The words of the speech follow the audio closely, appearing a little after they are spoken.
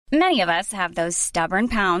Many of us have those stubborn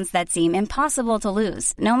pounds that seem impossible to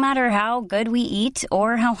lose, no matter how good we eat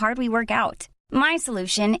or how hard we work out. My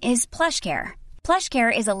solution is PlushCare.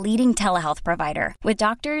 PlushCare is a leading telehealth provider with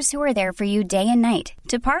doctors who are there for you day and night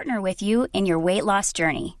to partner with you in your weight loss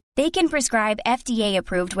journey. They can prescribe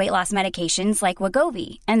FDA-approved weight loss medications like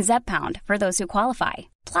Wegovy and Zepbound for those who qualify.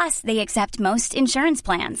 Plus, they accept most insurance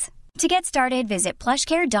plans. To get started, visit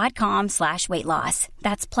plushcare.com/weightloss.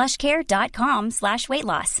 That's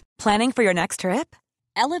plushcare.com/weightloss. Planning for your next trip?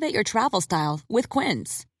 Elevate your travel style with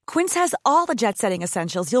Quince. Quince has all the jet-setting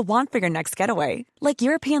essentials you'll want for your next getaway, like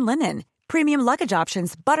European linen, premium luggage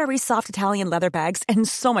options, buttery soft Italian leather bags, and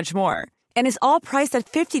so much more. And is all priced at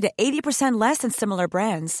 50 to 80% less than similar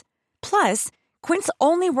brands. Plus, Quince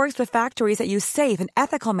only works with factories that use safe and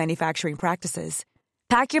ethical manufacturing practices.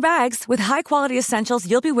 Pack your bags with high-quality essentials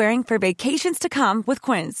you'll be wearing for vacations to come with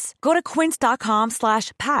Quince. Go to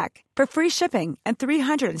quince.com/pack for free shipping and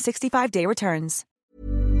 365-day returns.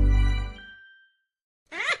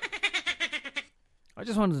 I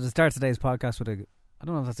just wanted to start today's podcast with I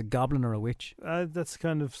don't know if that's a goblin or a witch. That's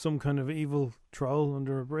kind of some kind of evil troll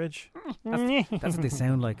under a bridge. That's what they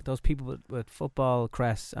sound like. Those people with football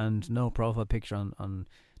crests and no profile picture on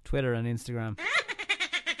Twitter and Instagram.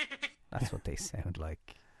 That's what they sound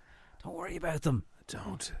like. Don't worry about them.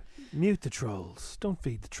 Don't. Mute the trolls. Don't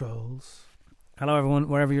feed the trolls. Hello, everyone.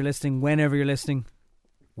 Wherever you're listening, whenever you're listening,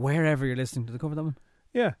 wherever you're listening. Did I cover that one?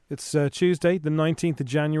 Yeah, it's Tuesday, the 19th of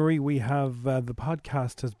January. We have the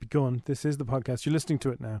podcast has begun. This is the podcast. You're listening to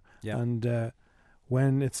it now. Yeah. And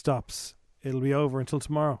when it stops, it'll be over until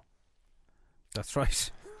tomorrow. That's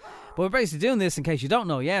right. But we're basically doing this, in case you don't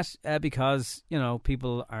know yet, because, you know,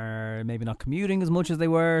 people are maybe not commuting as much as they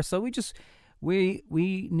were. So we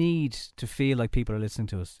need to feel like people are listening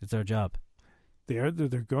to us. It's our job. They're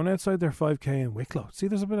going outside their 5K in Wicklow. See,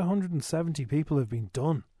 there's about 170 people have been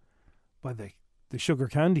done by the sugar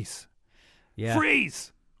candies. Yeah.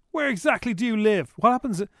 Freeze! Where exactly do you live? What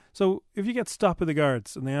happens? So if you get stopped by the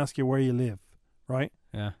guards and they ask you where you live, right?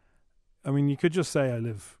 Yeah. I mean, you could just say I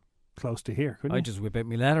live close to here, couldn't you? I just whip out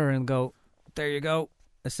my letter and go, there you go,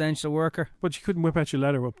 essential worker. But you couldn't whip out your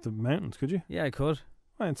letter up the mountains, could you? Yeah, I could.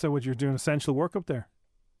 Right, and so what, you're doing essential work up there?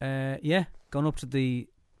 Yeah, going up to the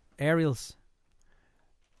aerials.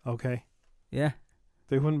 Okay. Yeah.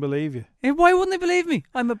 They wouldn't believe you. Why wouldn't they believe me?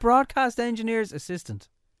 I'm a broadcast engineer's assistant.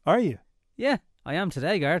 Are you? Yeah, I am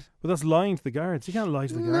today, guard. But that's lying to the guards. You can't lie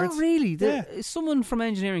to the guards. Not really. Yeah. Someone from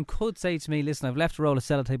engineering could say to me, listen, I've left a roll of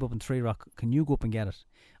sellotape up in Three Rock. Can you go up and get it?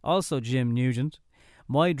 Also, Jim Nugent,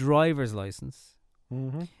 my driver's licence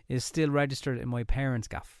is still registered in my parents'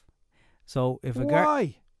 gaff. So if a guard...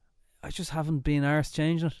 Why? I just haven't been arsed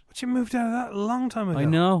changing it. But you moved out of that a long time ago. I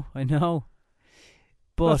know.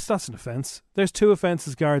 But that's an offence. There's 2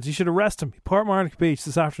 offences, guards. You should arrest him. Portmarnock Beach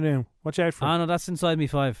this afternoon. Watch out for him. Oh, no, that's inside me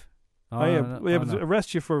 5. We have to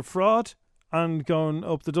arrest you for fraud and going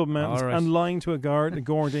up the Dublin Mountains and lying to a guard in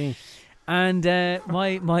Gordine. And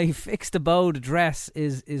my fixed abode address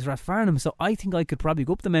is Rathfarnham, so I think I could probably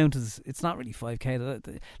go up the mountains. It's not really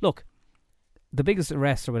 5k. Look, the biggest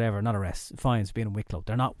arrests or whatever, not arrests, fines being in Wicklow.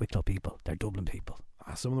 They're not Wicklow people. They're Dublin people.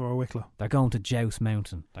 Some of them are Wicklow. They're going to Jouse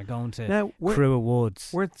Mountain. They're going to Crewe Woods.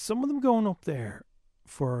 Were some of them going up there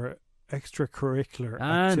for extracurricular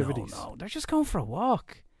activities? No, they're just going for a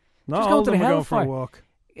walk. Not all of them are going for a walk.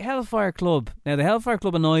 Hellfire Club. Now, the Hellfire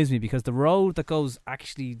Club annoys me because the road that goes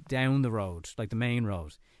actually down the road, like the main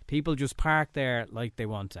road, people just park there like they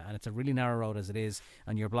want to, and it's a really narrow road as it is,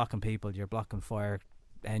 and you're blocking people, you're blocking fire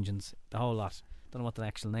engines, the whole lot. Don't know what the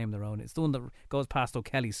actual name of the road is. It's the one that goes past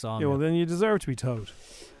O'Kelly's sawmill. Yeah, well, then you deserve to be towed.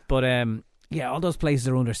 But, yeah, all those places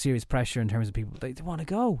are under serious pressure in terms of people. They want to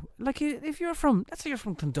go. Like, if you're from, let's say you're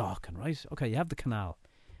from Clondalkin, right? Okay, you have the canal.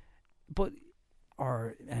 But,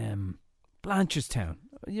 or Blanchardstown.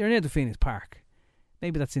 You're near the Phoenix Park.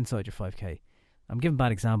 Maybe that's inside your 5k. I'm giving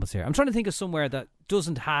bad examples here. I'm trying to think of somewhere that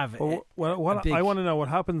doesn't have I want to know what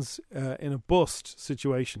happens in a bust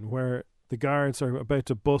situation where the guards are about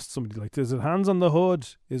to bust somebody. Like, is it hands on the hood?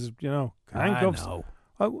 Is it, handcuffs? No.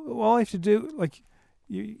 All I have to do, like,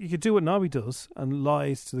 you could do what Nobby does and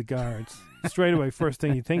lies to the guards straight away. First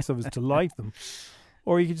thing he thinks of is to lie to them.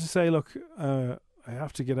 Or you could just say, look, I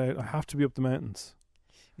have to get out. I have to be up the mountains.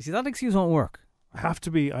 You see, that excuse won't work. I have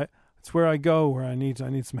to be. It's where I go where I need some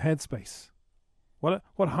headspace. What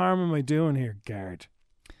harm am I doing here, guard?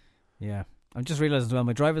 Yeah. I'm just realising as well,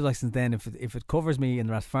 my driver's licence then, if it covers me in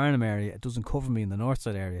the Rathfarnham area, it doesn't cover me in the north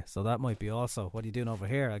side area. So that might be also, what are you doing over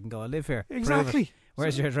here? I can go, I live here. Exactly.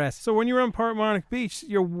 Where's your address? So when you're on Portmarnock Beach,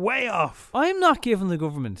 you're way off. I'm not giving the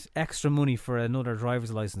government extra money for another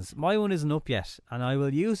driver's licence. My one isn't up yet, and I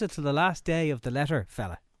will use it till the last day of the letter,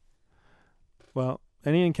 fella. Well,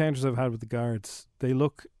 any encounters I've had with the guards, they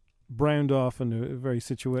look browned off and very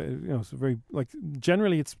situated. It's very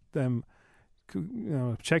generally it's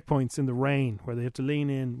checkpoints in the rain where they have to lean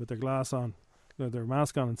in with their glass on, their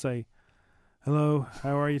mask on, and say, "Hello,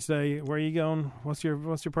 how are you today? Where are you going? What's your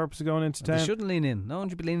purpose of going into town?" They shouldn't lean in. No one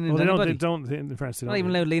should be leaning into Well, anybody. they don't. In France, they Not don't.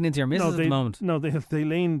 even allowed to lean into your missus at the moment. No, they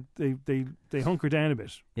lean. They hunker down a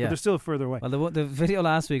bit. Yeah. But they're still further away. Well, the video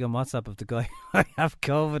last week on WhatsApp of the guy I have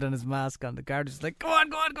COVID and his mask on, the guard is like, go on.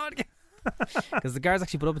 Because the guards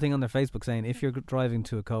actually put up a thing on their Facebook saying, if you're driving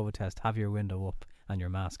to a COVID test, have your window up and your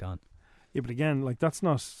mask on. Yeah, but again, that's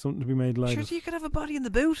not something to be made light Sure, of. you could have a body in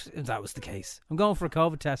the boot if that was the case. I'm going for a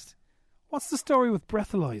COVID test. What's the story with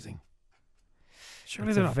breathalyzing?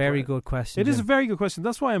 Surely It's they're a not very breath- good question. It is a Jim. very good question.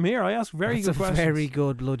 That's why I'm here. I ask very That's good a questions. very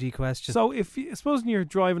good bloody question. So supposing you're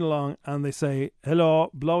driving along and they say, "Hello,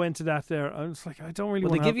 blow into that there," I'm just like, I don't really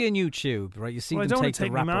well, want they to give you a new tube, right? You see I them don't want take to the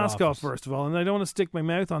take my wrapper mask off off it. first of all, and I don't want to stick my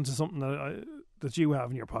mouth onto something that you have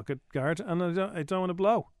in your pocket, guard, and I don't want to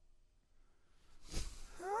blow.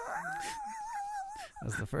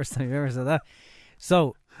 That's the first time you ever said that.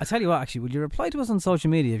 So, I tell you what, actually, will you reply to us on social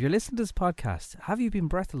media? If you're listening to this podcast, have you been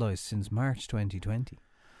breathalyzed since March 2020?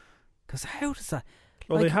 Because how does that...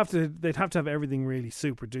 Well, like- they'd have to have everything really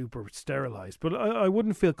super duper sterilised, but I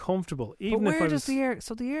wouldn't feel comfortable even but if where I does was. the air...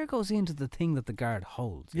 So the air goes into the thing that the guard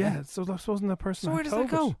holds. Yeah, so that wasn't that person. So had where does that COVID.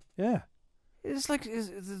 go? Yeah, It's like, does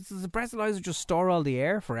the breathalyzer just store all the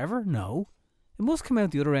air forever? No. It must come out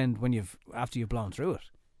the other end after you've blown through it.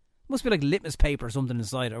 It must be like litmus paper or something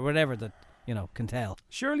inside or whatever that, can tell.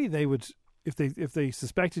 surely they would, if they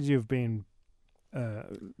suspected you of being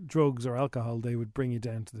drugs or alcohol, they would bring you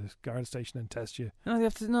down to the guard station and test you. No, they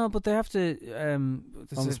have to. No, but they have to. On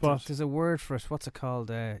the spot. There's a word for it. What's it called?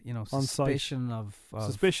 On site. Suspicion of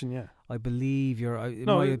Suspicion, yeah. I believe you're. In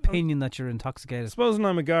No, my opinion, that you're intoxicated. Supposing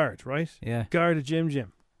I'm a guard, right? Yeah. Guard at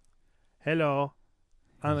Jim. Hello,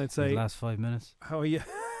 and I'd The say, last 5 minutes. "How are you?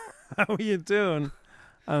 How are you doing?"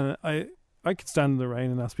 And I could stand in the rain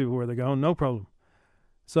and ask people where they're going, no problem.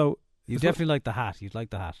 So You It's definitely like the hat. You'd like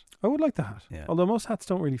the hat. I would like the hat, Yeah. although most hats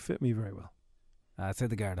don't really fit me very well. I'd say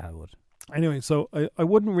the guard hat would. Anyway, so I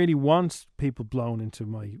wouldn't really want people blown into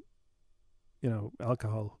my,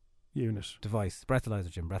 alcohol unit. Device. Breathalyzer,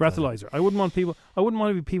 Jim. Breathalyzer. I wouldn't want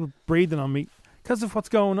to be people breathing on me because of what's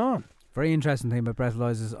going on. Very interesting thing about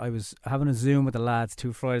breathalyzers. I was having a Zoom with the lads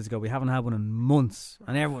 2 Fridays ago. We haven't had one in months,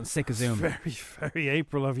 and everyone's sick of Zoom. Very, very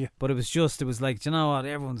April of you. But it was like, do you know what?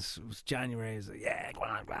 It was January. It was like, yeah, go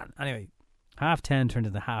on. Anyway, 10:30 turned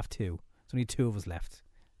into 2:30. There's only 2 of us left,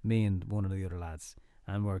 me and one of the other lads,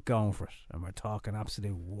 and we're going for it, and we're talking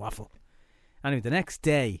absolute waffle. Anyway, the next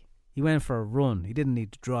day, he went for a run. He didn't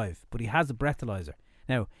need to drive, but he has a breathalyzer.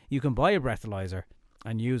 Now, you can buy a breathalyzer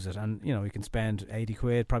and use it, and you can spend 80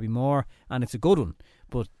 quid, probably more, and it's a good one,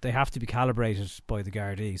 but they have to be calibrated by the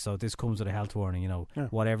Gardaí, so this comes with a health warning. Yeah.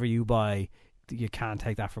 Whatever you buy, you can't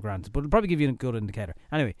take that for granted, but it'll probably give you a good indicator.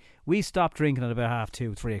 Anyway, we stopped drinking at about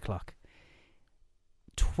 2:30, 3 o'clock.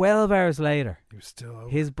 12 hours later, He was still over.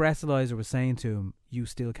 his breathalyzer was saying to him, you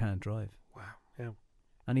still can't drive. Wow. Yeah.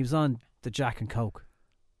 And he was on the Jack and Coke,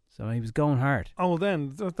 so he was going hard. Oh well,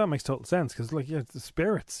 then that makes total sense because, the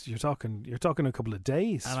spirits you're talking a couple of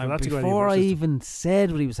days. for And that to go out of before your I system. even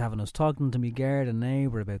said what he was having, I was talking to my guard and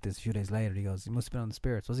neighbour about this a few days later. He goes, he must have been on the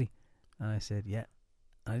spirits, was he? And I said, yeah.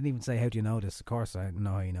 I didn't even say, how do you know this? Of course I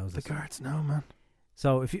know how he knows the this. guards know, man.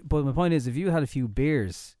 So, but my point is, if you had a few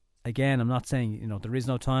beers, again, I'm not saying, there is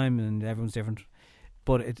no time and everyone's different,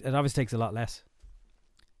 but it obviously takes a lot less.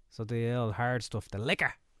 So the old hard stuff, the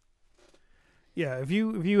liquor. Yeah, if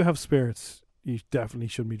you have spirits, you definitely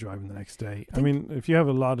shouldn't be driving the next day. I think- mean, if you have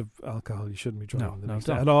a lot of alcohol, you shouldn't be driving No, the no, next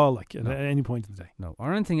day don't. at all. At No. any point in the day. No,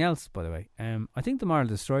 or anything else, by the way. I think the moral of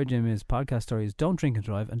the story, Jim, is podcast stories: don't drink and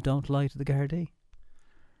drive, and don't lie to the Gardaí.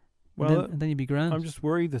 Well, and then you'd be grand. I'm just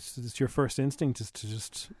worried that it's your first instinct is to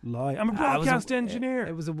just lie. I'm a It was broadcast engineer.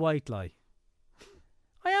 It was a white lie.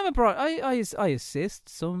 I am a I assist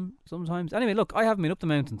sometimes. Anyway, look, I haven't been up the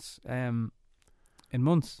mountains in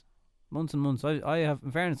months and months. I have,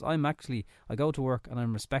 in fairness, I go to work and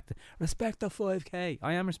I'm respect the 5K.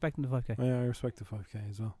 I am respecting the 5K. Yeah, I respect the 5K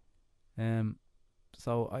as well.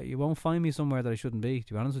 So you won't find me somewhere that I shouldn't be,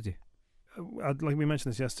 to be honest with you. Like we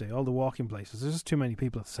mentioned this yesterday, all the walking places, there's just too many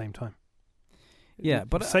people at the same time. Yeah,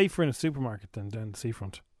 but it's safer in a supermarket than down the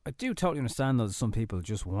seafront. I do totally understand though that some people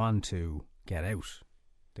just want to get out.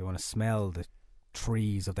 They want to smell the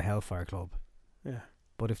trees of the Hellfire Club. Yeah.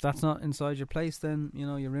 But if that's not inside your place, then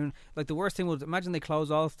you're ruined. Like the worst thing would, imagine they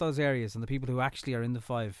close all of those areas and the people who actually are in the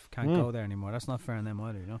 5 can't go there anymore. That's not fair on them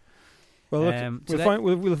either, Well, look, today-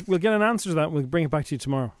 we'll get an answer to that. We'll bring it back to you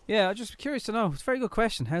tomorrow. Yeah, I'm just curious to know. It's a very good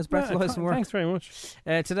question. How's breathalyzing work? Thanks very much.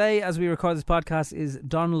 Today, as we record this podcast, is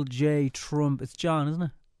Donald J. Trump. It's John, isn't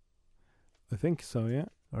it? I think so, yeah.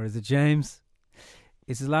 Or is it James?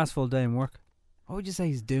 It's his last full day in work. What would you say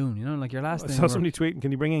he's doing? You know, like your last I day in saw work. somebody tweeting,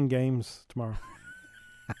 can you bring in games tomorrow?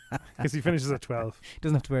 Because he finishes at 12. He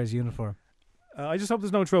doesn't have to wear his uniform. I just hope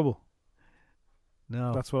there's no trouble.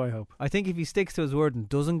 No. That's what I hope. I think if he sticks to his word and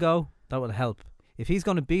doesn't go, that would help. If he's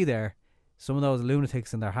going to be there, some of those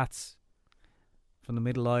lunatics in their hats from the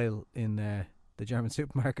middle aisle in the German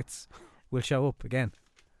supermarkets will show up again.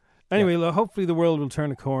 Anyway, look, hopefully the world will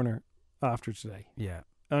turn a corner after today. Yeah.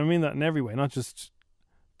 And I mean that in every way, not just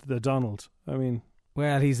the Donald. I mean...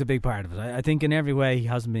 Well, he's a big part of it. I think in every way he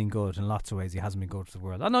hasn't been good. In lots of ways he hasn't been good for the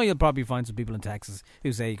world. I know you'll probably find some people in Texas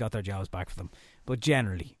who say he got their jobs back for them. But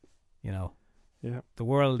generally, you know, the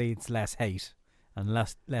world needs less hate, and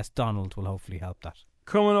less Donald will hopefully help that.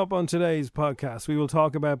 Coming up on today's podcast, we will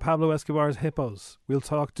talk about Pablo Escobar's hippos. We'll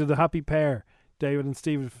talk to the happy pair, David and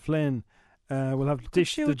Stephen Flynn. We'll have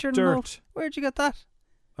Dish the Dirt. Note. Where'd you get that?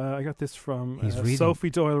 I got this from Sophie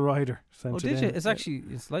Doyle Ryder. Did you? It's actually,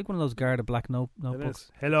 it's like one of those Garda black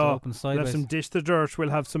notebooks. Hello. Open We'll have some Dish the Dirt. We'll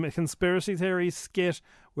have some conspiracy theories, skit.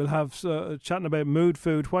 We'll have chatting about mood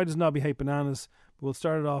food. Why does Nobby hate bananas? But we'll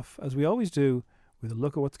start it off, as we always do, with a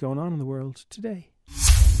look at what's going on in the world today.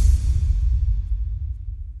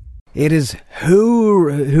 It is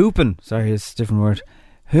hooping. Sorry, it's a different word.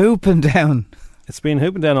 Hooping down. It's been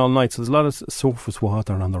hooping down all night, so there's a lot of surface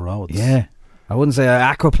water on the roads. Yeah. I wouldn't say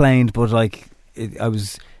I aquaplaned, but like I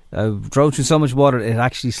drove through so much water it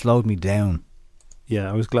actually slowed me down. Yeah,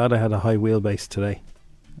 I was glad I had a high wheelbase today.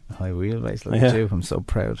 A high wheelbase, look at you. I'm so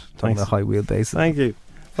proud. Talking about high wheelbase. Thank you.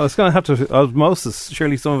 Well, it's going to have to osmosis.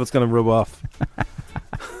 Surely some of it's going to rub off.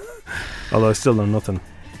 Although I still know nothing.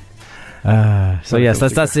 So yes,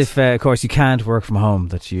 that's if of course you can't work from home.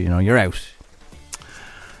 That you know you're out.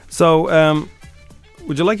 So,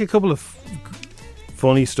 would you like a couple of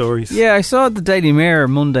funny stories? Yeah, I saw the Daily Mirror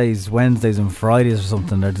Mondays, Wednesdays and Fridays or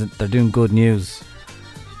something. They're doing good news.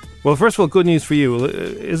 Well, first of all, good news for you.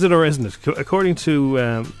 Is it or isn't it? According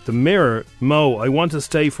to the Mirror, Mo, I want to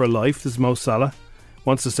stay for life. This is Mo Salah.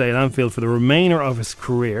 Wants to stay at Anfield for the remainder of his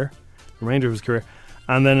career.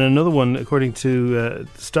 And then another one, according to the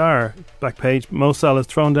Star back page, Mo Salah has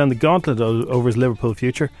thrown down the gauntlet over his Liverpool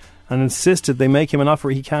future and insisted they make him an offer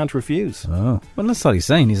he can't refuse. Oh, well, that's what he's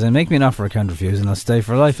saying. He's saying, make me an offer I can't refuse and I'll stay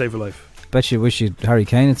for life. Stay for life. Bet you wish Harry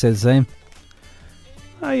Kane had said the same.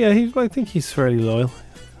 Yeah, I think he's fairly loyal.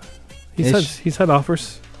 He's had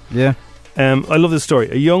offers. Yeah. I love this story.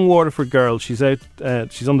 A young Waterford girl, she's out,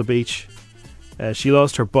 she's on the beach. She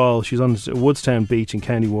lost her ball. She's on Woodstown Beach in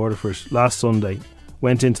County Waterford last Sunday.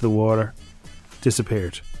 Went into the water,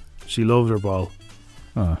 disappeared. She loved her ball.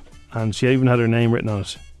 Oh. And she even had her name written on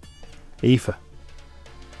it. Aoife.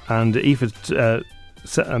 And Aoife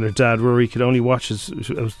and her dad, Rory, could only watch as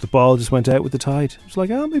the ball just went out with the tide. It was like,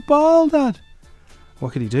 my ball, Dad.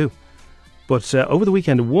 What could he do? But over the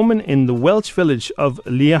weekend, a woman in the Welsh village of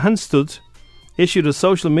Llanhystud issued a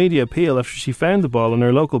social media appeal after she found the ball on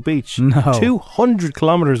her local beach. No. 200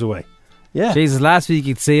 kilometres away. Yeah. Jesus, last week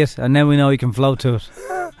you'd see it, and now we know you can float to it.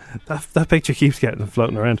 that picture keeps getting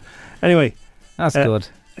floating around. Anyway. That's good.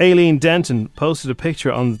 Aileen Denton posted a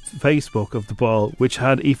picture on Facebook of the ball which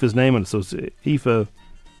had Aoife's name on it. So it's Aoife,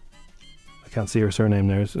 I can't see her surname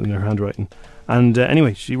there, it's in her handwriting. And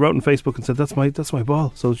anyway, she wrote on Facebook and said, that's my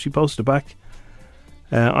ball. So she posted it back.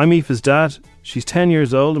 I'm Aoife's dad. She's 10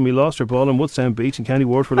 years old and we lost her ball on Woodstown Beach in County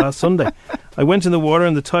Waterford last Sunday. I went in the water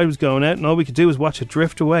and the tide was going out and all we could do was watch it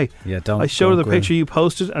drift away. Yeah, I showed her the picture you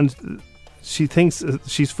posted and she thinks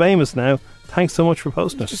she's famous now. Thanks so much for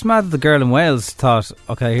posting it. It's just mad that the girl in Wales thought,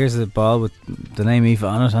 okay, here's a ball with the name Aoife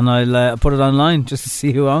on it and I'll put it online just to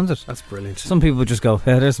see who owns it. That's brilliant. Some people would just go,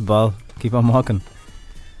 hey, there's the ball, keep on walking.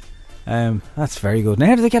 That's very good. Now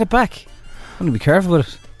how do they get it back? I'm going to be careful with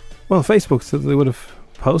it. Well, Facebook said they would have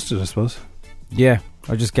posted it, I suppose. Yeah,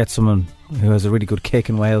 or just get someone who has a really good kick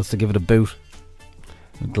in Wales to give it a boot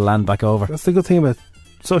and land back over. That's the good thing about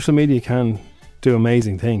social media, can do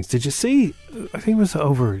amazing things. Did you see, I think it was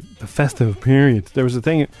over the festive period, there was a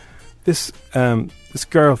thing, this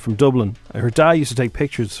girl from Dublin, her dad used to take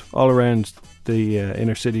pictures all around the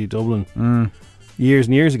inner city of Dublin years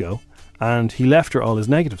and years ago, and he left her all his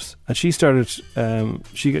negatives, and she started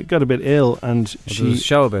she got a bit ill, and there was a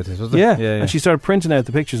show about this, was there? Yeah, and she started printing out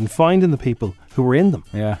the pictures and finding the people who were in them.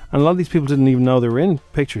 Yeah. And a lot of these people didn't even know they were in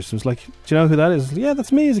pictures. It was like, do you know who that is? Yeah,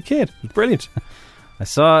 that's me as a kid. It was brilliant. I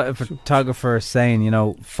saw a photographer saying,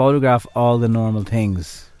 photograph all the normal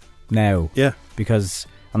things now. Yeah. Because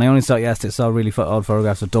And I only saw it yesterday. Saw really old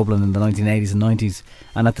photographs of Dublin in the 1980s and 90s,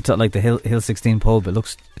 and at the top, like the Hill 16 pub, it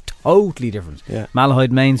looks totally different. Yeah.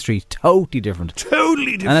 Malahide Main Street, totally different.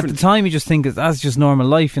 Totally different. And at the time, you just think that's just normal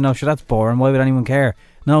life. You know, sure, that's boring. Why would anyone care?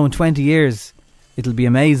 No, in 20 years, it'll be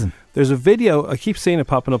amazing. There's a video, I keep seeing it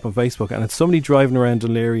popping up on Facebook, and it's somebody driving around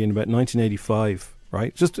Dún Laoghaire in about 1985,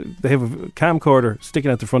 right? Just, they have a camcorder sticking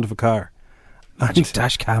out the front of a car. Magic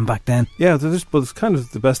dash cam back then. Yeah, but it's kind of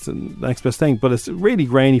the next best thing. But it's really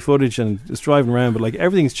grainy footage and it's driving around. But like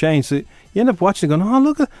everything's changed. So you end up watching it going, oh,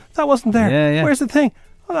 look, that wasn't there. Yeah. Where's the thing?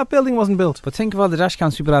 Oh, that building wasn't built. But think of all the dash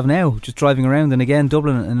cams people have now, just driving around. And again,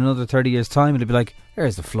 Dublin in another 30 years' time, it'll be like,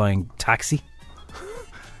 there's the flying taxi.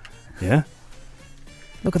 Yeah.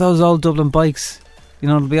 Look at those old Dublin bikes. You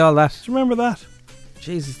know, it'll be all that. Do you remember that?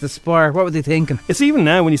 Jesus, the Spire. What were they thinking? It's even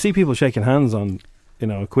now when you see people shaking hands on, you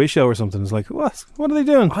know, a quiz show or something, it's like, what are they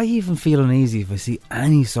doing? I even feel uneasy if I see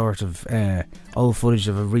any sort of old footage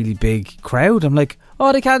of a really big crowd. I'm like,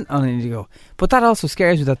 oh, they can't. And then you go. But that also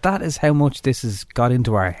scares me that is how much this has got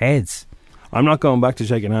into our heads. I'm not going back to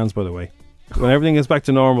shaking hands, by the way. When everything gets back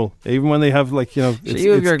to normal, even when they have, like, you know, so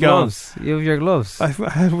you have your gone. gloves. You have your gloves.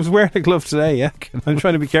 I was wearing a glove today, yeah. I'm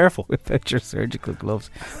trying to be careful. Without your surgical gloves.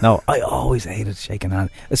 No, I always hated shaking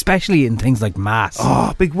hands, especially in things like mass.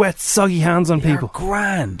 Oh, big wet soggy hands on people.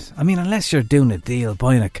 Grand. I mean, unless you're doing a deal,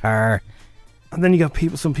 buying a car. And then you got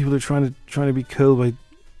some people who are trying to be cool by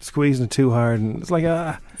squeezing it too hard, and it's like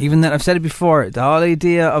even then, I've said it before, the whole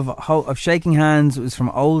idea of shaking hands was from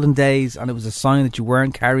olden days, and it was a sign that you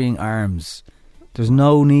weren't carrying arms. There's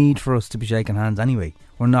no need for us to be shaking hands anyway.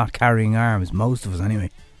 We're not carrying arms, most of us anyway.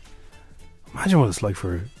 Imagine what it's like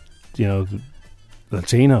for, you know, the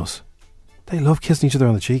Latinos. They love kissing each other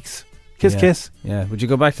on the cheeks. Kiss. Yeah, would you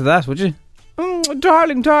go back to that, would you?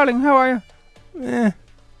 Darling, how are you?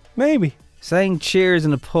 Maybe. Saying cheers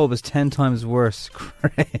in a pub is 10 times worse.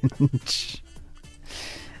 Cringe.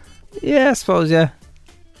 Yeah, I suppose, yeah.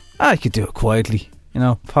 I could do it quietly. You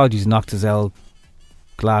know, Podgy's knocked his old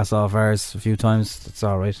glass off ours a few times. That's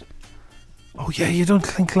alright. Oh yeah, you don't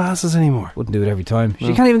clink glasses anymore. Wouldn't do it every time. No.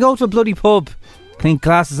 You can't even go to a bloody pub clink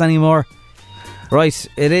glasses anymore. Right,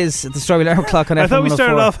 it is the Strawberry Alarm Clock on FM 104. I thought we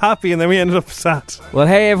started off happy and then we ended up sad. Well,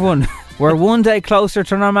 hey everyone, we're one day closer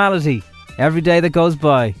to normality. Every day that goes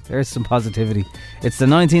by, there's some positivity. It's the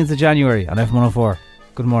 19th of January on FM 104.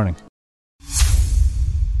 Good morning.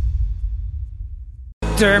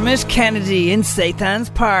 Dermot Kennedy in St. Anne's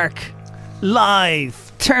Park.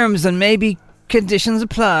 Live. Terms and maybe conditions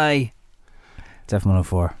apply. It's FM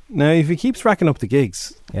 104. Now, if he keeps racking up the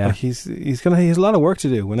gigs, yeah, like he has a lot of work to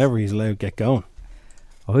do whenever he's allowed to get going.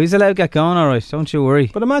 Oh, he's allowed to get going, all right. Don't you worry.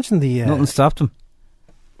 But imagine nothing stopped him.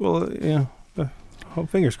 Well, yeah,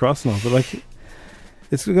 fingers crossed now. But like,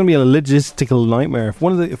 it's going to be a logistical nightmare if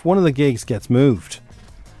one of the gigs gets moved.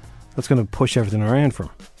 That's going to push everything around for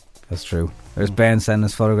him. That's true. There's Ben sending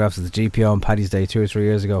us photographs of the GPO on Paddy's Day 2 or 3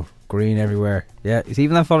 years ago. Green everywhere. Yeah,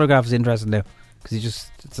 even that photograph is interesting now because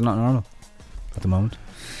it's not normal at the moment.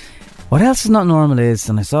 What else is not normal is,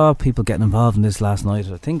 and I saw people getting involved in this last night,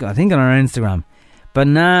 I think on our Instagram,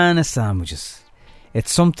 banana sandwiches.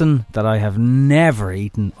 It's something that I have never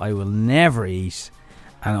eaten, I will never eat,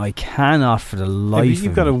 and I cannot for the life of me.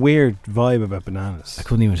 You've got a weird vibe about bananas. I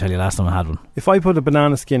couldn't even tell you last time I had one. If I put a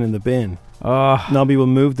banana skin in the bin, Nobby will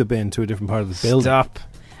move the bin to a different part of the building. Stop.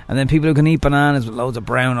 And then people who can eat bananas with loads of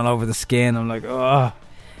brown all over the skin, I'm like, oh.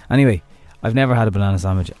 Anyway, I've never had a banana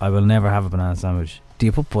sandwich. I will never have a banana sandwich. Do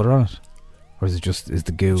you put butter on it? Or is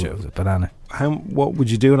the goo of the banana? What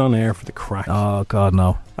would you do it on air for the crack? Oh, God,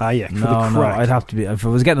 no. Yeah, for the crack. No, I'd have to be, if I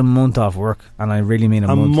was getting a month off work, and I really mean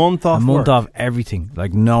a month off everything,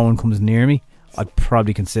 like no one comes near me, I'd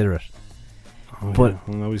probably consider it. But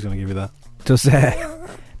I know he's going to give you that. Does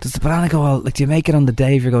the banana go all, like, do you make it on the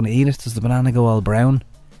day if you're going to eat it? Does the banana go all brown?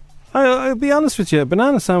 I'll be honest with you, a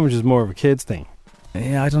banana sandwich is more of a kid's thing.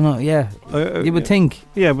 Yeah, I don't know, yeah. You would think.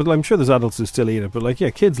 Yeah, but I'm sure there's adults who still eat it. But, like, yeah,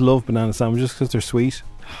 kids love banana sandwiches because they're sweet.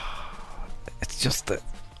 It's just that,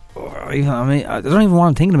 I mean, I don't even know what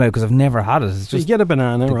I'm thinking about because I've never had it. It's just you get a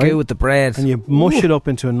banana, the right? goo with the bread. And you mush it up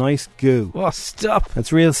into a nice goo. Oh, stop.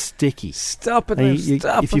 It's real sticky. Stop it,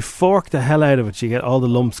 stop if you fork the hell out of it, you get all the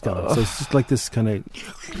lumps gone. So it's just like this kind of...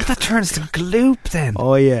 That turns to gloop then.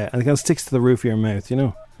 Oh, yeah. And it kind of sticks to the roof of your mouth, you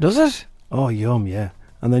know. Does it? Oh, yum, yeah.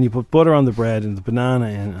 And then you put butter on the bread and the banana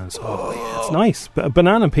in, and it's nice. But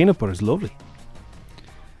banana and peanut butter is lovely.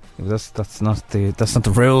 Yeah, that's not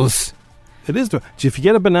the rules. It is. If you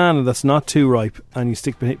get a banana that's not too ripe and you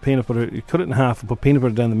stick peanut butter, you cut it in half and put peanut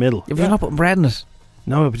butter down the middle. If you're not putting bread in it.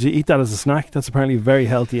 No, but you eat that as a snack. That's apparently a very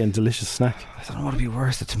healthy and delicious snack. I don't know what would be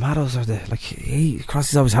worse, the tomatoes or the, like,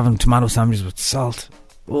 Crossie's always having tomato sandwiches with salt.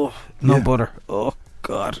 Oh, no Yeah. butter. Oh,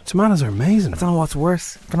 God. Tomatoes are amazing. I don't know what's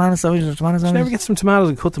worse. Banana sandwich or tomato Should never sandwich? get some tomatoes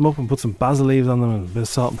and cut them up and put some basil leaves on them and a bit of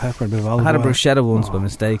salt and pepper and a bit of olive I had a oil. bruschetta once by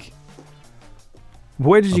mistake.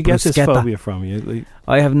 Where did you get this bruschetta. phobia from?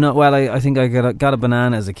 I have not. Well, I think I got a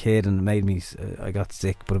banana as a kid and it made me. I got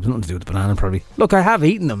sick, but it was nothing to do with the banana, probably. Look, I have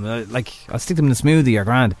eaten them. I'll stick them in a smoothie or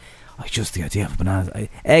grand. I just the idea of bananas.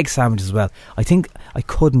 Egg sandwiches as well. I think I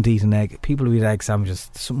couldn't eat an egg. People who eat egg sandwiches,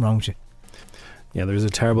 there's something wrong with you. Yeah, there's a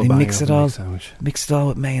terrible They bang mix of it an all. egg sandwich. Mix it all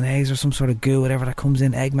with mayonnaise or some sort of goo, whatever that comes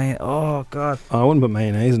in. Egg mayonnaise. Oh, God. Oh, I wouldn't put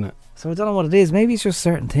mayonnaise in it. So I don't know what it is. Maybe it's just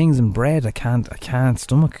certain things in bread I can't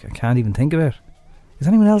stomach. I can't even think about. Is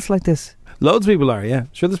anyone else like this? Loads of people are, yeah.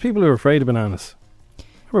 Sure, there's people who are afraid of bananas.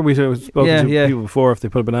 Remember we spoken to people before, if they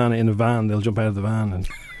put a banana in a van, they'll jump out of the van. And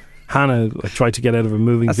Hannah tried to get out of a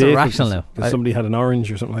moving That's vehicle. irrational now. Because somebody had an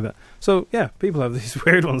orange or something like that. So, yeah, people have these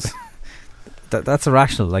weird ones. That's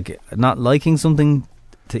irrational. Like, not liking something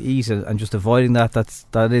to eat and just avoiding that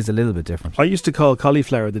is a little bit different. I used to call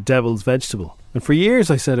cauliflower the devil's vegetable. And for years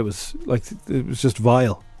I said it was just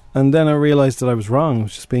vile. And then I realised that I was wrong. It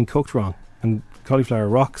was just being cooked wrong. And cauliflower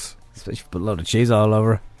rocks. Especially if you put a load of cheese all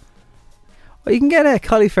over it. Well, you can get a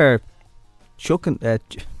cauliflower chicken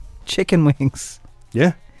wings.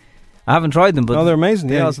 Yeah. I haven't tried them, but they're amazing.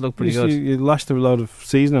 they yeah. also look pretty good. You lash a load of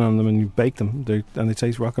seasoning on them and you bake them. And they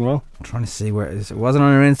taste rock and roll. I'm trying to see where it is. It wasn't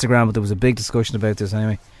on our Instagram, but there was a big discussion about this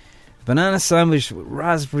anyway. Banana sandwich with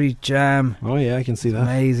raspberry jam. Oh yeah, I can see that.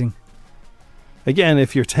 Amazing. Again,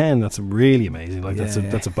 if you're 10, that's really amazing. Like Yeah,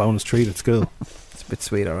 that's a bonus treat at school. It's a bit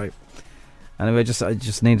sweet, all right. Anyway, I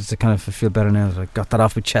just needed to kind of feel better now that I got that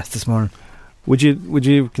off my chest this morning. Would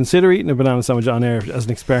you consider eating a banana sandwich on air as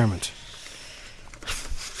an experiment?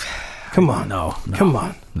 Come on, no. Come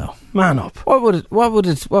on, no. Man up. What would it?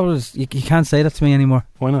 You can't say that to me anymore.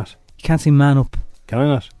 Why not? You can't say man up. Can I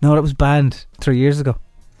not? No, that was banned 3 years ago.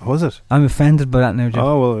 Was it? I'm offended by that now, Jim.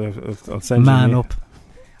 Oh well, I'll send man you up.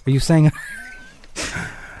 Are you saying?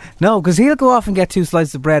 No, because he'll go off and get 2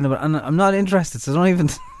 slices of bread, and I'm not interested. So don't even.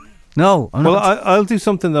 No, I'm well, not. I'll do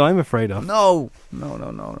something that I'm afraid of. No.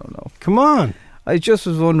 Come on. I just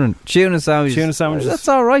was wondering, tuna sandwiches. Tuna sandwiches. That's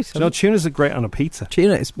all right. You know, tuna's great on a pizza.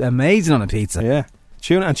 Tuna is amazing on a pizza. Yeah,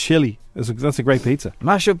 tuna and chili. That's a great pizza.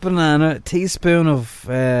 Mash up banana, teaspoon of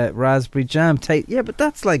raspberry jam. Yeah, but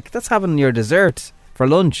that's having your dessert for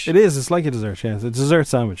lunch. It is. It's like a dessert. Yeah, it's a dessert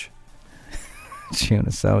sandwich.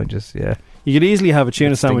 Tuna sandwiches. Yeah. You could easily have a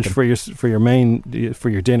tuna It's sandwich stinking. for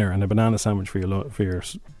your dinner and a banana sandwich for your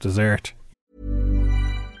dessert.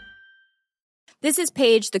 This is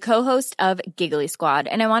Paige, the co-host of Giggly Squad,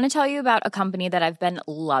 and I want to tell you about a company that I've been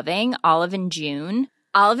loving, Olive & June.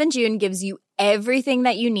 Olive & June gives you everything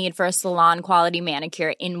that you need for a salon-quality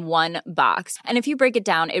manicure in one box. And if you break it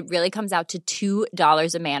down, it really comes out to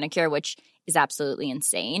 $2 a manicure, which is absolutely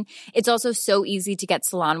insane. It's also so easy to get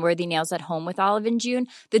salon-worthy nails at home with Olive & June.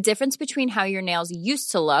 The difference between how your nails used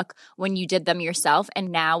to look when you did them yourself and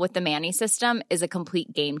now with the Mani system is a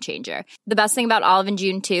complete game changer. The best thing about Olive &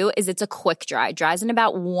 June, too, is it's a quick dry. Dries in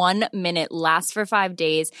about 1 minute, lasts for 5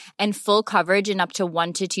 days, and full coverage in up to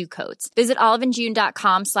 1 to 2 coats. Visit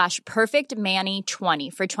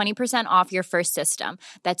oliveandjune.com/perfectmani20 for 20% off your first system.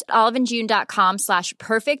 That's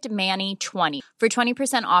oliveandjune.com/perfectmani20 for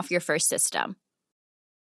 20% off your first system.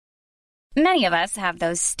 Many of us have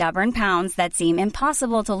those stubborn pounds that seem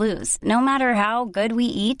impossible to lose, no matter how good we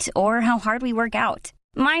eat or how hard we work out.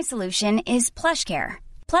 My solution is PlushCare.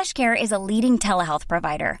 PlushCare is a leading telehealth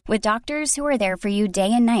provider with doctors who are there for you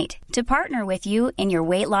day and night to partner with you in your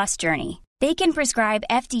weight loss journey. They can prescribe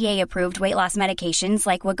FDA-approved weight loss medications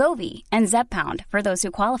like Wegovy and Zepbound for those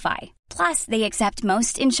who qualify. Plus, they accept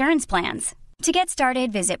most insurance plans. To get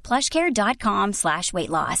started, visit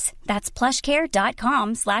plushcare.com/weightloss. That's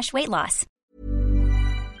plushcare.com/weightloss.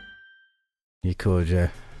 You could, yeah.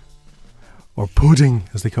 Or pudding,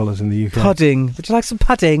 as they call it in the UK. Pudding. Would you like some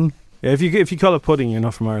pudding? Yeah, if you call it pudding, you're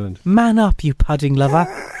not from Ireland. Man up, you pudding lover.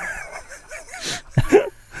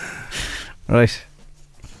 Right.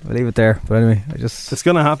 We'll leave it there. But anyway, It's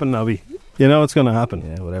going to happen, Nobby. You know it's going to happen.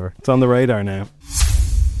 Yeah, whatever. It's on the radar now.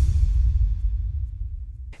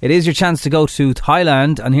 It is your chance to go to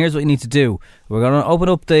Thailand, and here's what you need to do. We're going to open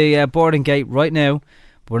up the boarding gate right now,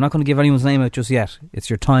 but we're not going to give anyone's name out just yet. It's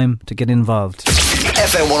your time to get involved.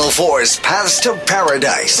 FM 104's Paths to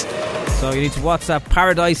Paradise. So you need to WhatsApp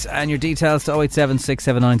Paradise and your details to 087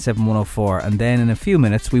 679 7104, and then in a few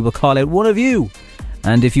minutes we will call out one of you.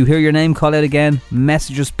 And if you hear your name call out again,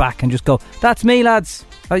 message us back and just go, "That's me, lads.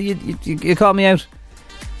 You called me out."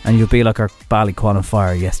 And you'll be like our Ballyquan on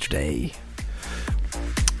fire yesterday.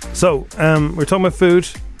 So, we're talking about food.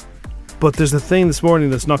 But there's a thing this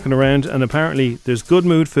morning that's knocking around, and apparently there's good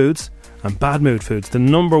mood foods and bad mood foods. The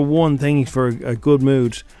number one thing for a good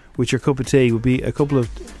mood with your cup of tea would be a couple of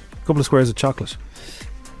squares of chocolate.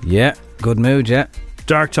 Yeah, good mood, yeah.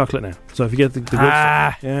 Dark chocolate now. So if you get the good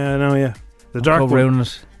stuff. Yeah, no, yeah. The dark one. Ruin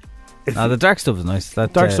it. The dark stuff is nice.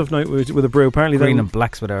 That dark stuff night with a brew. Apparently green and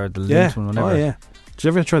blacks with the lint one. Whenever. Oh, yeah. Did you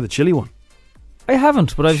ever try the chili one? I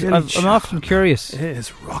haven't, but I'm often curious. It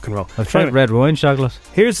is rock and roll. I've tried red wine chocolate.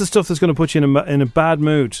 Here's the stuff that's going to put you in a bad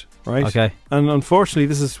mood, right? Okay. And unfortunately,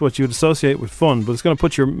 this is what you would associate with fun, but it's going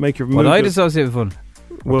to make your mood. What I'd associate with fun?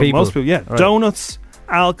 Well, people. Most people, yeah. Right. Donuts,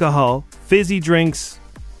 alcohol, fizzy drinks,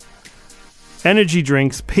 energy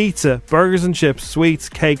drinks, pizza, burgers and chips, sweets,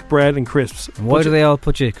 cake, bread, and crisps. And why do they all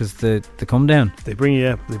put you? Because they come down. They bring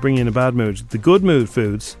you in a bad mood. The good mood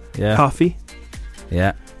foods: coffee,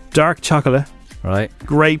 dark chocolate. Right.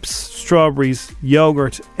 Grapes, strawberries,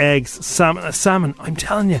 yogurt, eggs, salmon. Salmon, I'm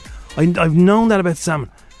telling you, I've known that about salmon.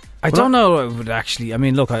 I don't know. It would actually. I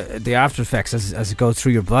mean, look, the after effects as it goes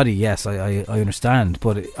through your body. Yes, I understand,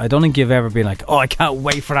 but I don't think you've ever been like, oh, I can't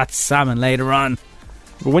wait for that salmon later on.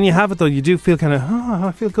 But when you have it though, you do feel kind of,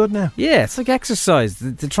 I feel good now. Yeah, it's like exercise.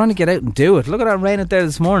 They're trying to get out and do it. Look at that rain out there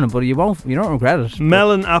this morning, but you don't regret it.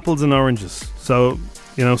 Melon, apples, and oranges. So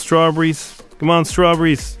strawberries. Come on,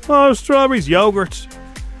 strawberries. Oh, strawberries. Yogurt.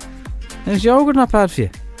 Is yogurt not bad for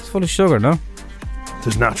you? It's full of sugar, no?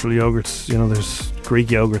 There's natural yogurts. There's Greek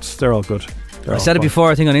yogurts. They're all good. I said it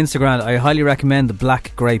before, I think, on Instagram. I highly recommend the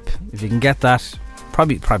black grape. If you can get that,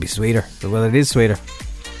 probably sweeter. Well, it is sweeter.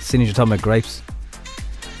 Seeing as you're talking about grapes.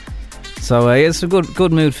 So, it's a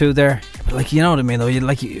good mood food there. But, you know what I mean, though? You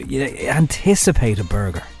anticipate a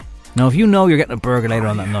burger. Now, if you know you're getting a burger later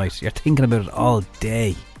on that night, you're thinking about it all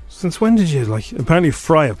day. Since when did you apparently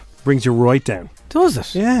fry up brings you right down? Does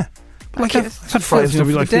it? Yeah. But that fry up's going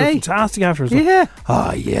to be fantastic afterwards. Yeah.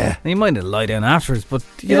 Oh, yeah. Now, you might lie down afterwards, but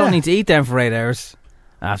you don't need to eat them for 8 hours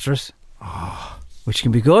after it. Oh. Which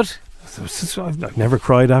can be good. I've never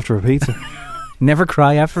cried after a pizza. Never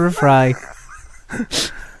cry after a fry.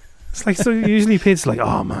 It's so usually pizza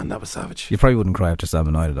oh man, that was savage. You probably wouldn't cry after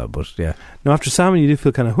salmon either though, but yeah. No, after salmon you do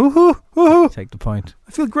feel kind of hoo-hoo. Take the point.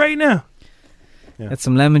 I feel great now. Yeah. Get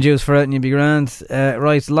some lemon juice for it and you'll be grand.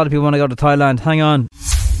 Right, a lot of people want to go to Thailand. Hang on.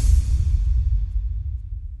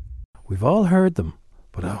 We've all heard them,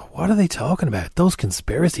 but what are they talking about? Those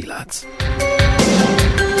conspiracy lads.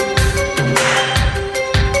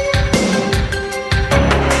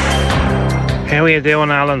 How are you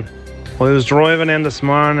doing, Alan? I was driving in this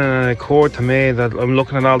morning and it occurred to me that I'm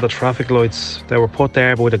looking at all the traffic lights that were put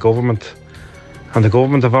there by the government. And the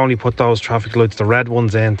government have only put those traffic lights, the red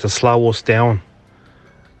ones, in to slow us down.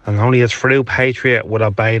 And only a true patriot would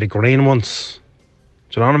obey the green ones.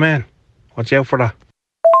 Do you know what I mean? Watch out for that.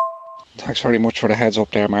 Thanks very much for the heads up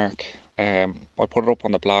there, Mark. I put it up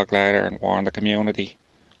on the blog later and warn the community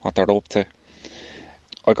what they're up to.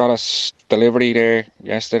 I got a delivery there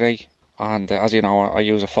yesterday, and as you know, I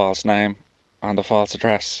use a false name and a false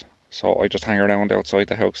address. So I just hang around outside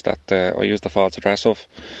the house that I use the false address of.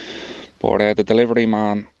 But the delivery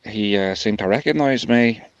man, he seemed to recognise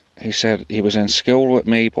me. He said he was in school with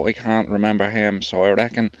me, but I can't remember him. So I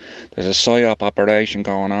reckon there's a PSYOP operation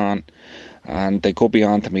going on, and they could be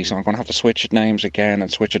on to me. So I'm going to have to switch names again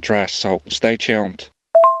and switch address. So stay tuned.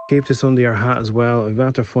 Keep this under your hat as well. I've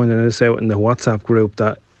after finding this out in the WhatsApp group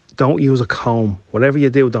that don't use a comb. Whatever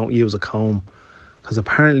you do, don't use a comb. Because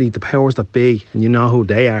apparently the powers that be, and you know who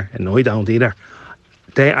they are, and I don't either,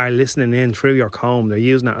 they are listening in through your comb. They're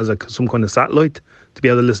using it as some kind of satellite to be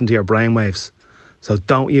able to listen to your brainwaves. So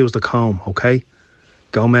don't use the comb, okay?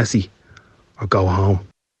 Go messy or go home.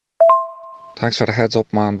 Thanks for the heads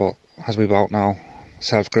up, man, but as we both know,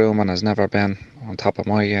 self-grooming has never been on top of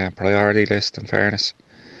my priority list, in fairness.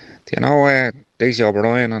 Do you know D.C.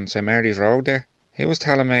 O'Brien on St Mary's Road there? He was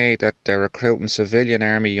telling me that they're recruiting civilian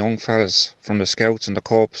army young fellas from the Scouts and the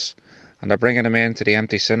Corps, and they're bringing them into the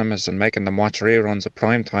empty cinemas and making them watch reruns at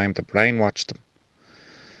prime time to brainwash them.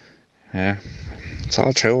 Yeah, it's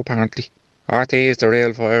all true apparently. RT is the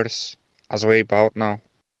real virus, as we both know.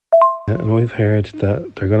 And I've heard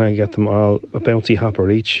that they're going to get them all a bounty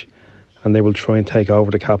hopper each, and they will try and take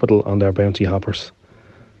over the capital on their bounty hoppers.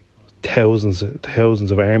 Thousands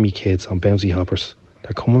of army kids on bounty hoppers.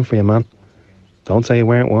 They're coming for you, man. Don't say you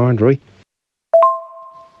weren't warned, right?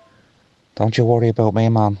 Don't you worry about me,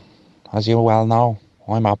 man. As you well know,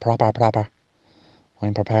 I'm a proper.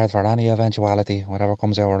 I'm prepared for any eventuality, whatever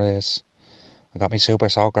comes out of this. I got my super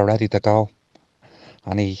soaker ready to go.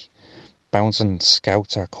 Any bouncing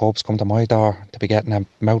Scouts or Cubs come to my door to be getting a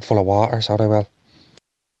mouthful of water, so they will.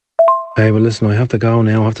 Hey, well listen, I have to go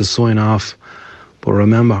now. I have to sign off. But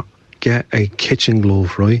remember, get a kitchen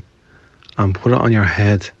glove, right, and put it on your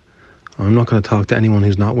head. I'm not going to talk to anyone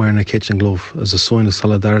who's not wearing a kitchen glove as a sign of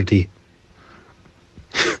solidarity.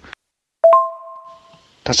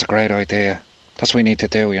 That's a great idea. That's what we need to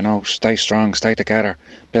do, you know. Stay strong, stay together,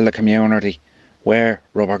 build a community, wear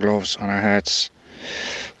rubber gloves on our heads.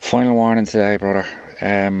 Final warning today, brother.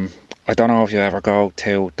 I don't know if you ever go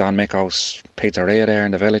to Don Miko's pizzeria there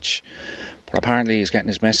in the village, but apparently he's getting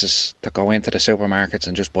his missus to go into the supermarkets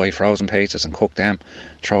and just buy frozen pizzas and cook them,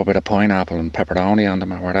 throw a bit of pineapple and pepperoni on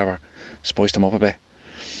them or whatever, spice them up a bit.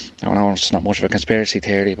 I know it's not much of a conspiracy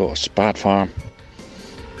theory, but it's bad form.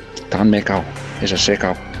 Don Miko is a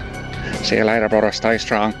sicko. See you later, brother. Stay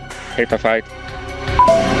strong. Keep the fight.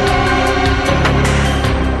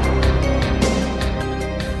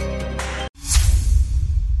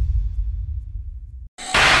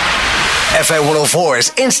 FM 104's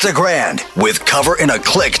Instagram with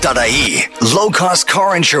coverinaclick.ie. Low-cost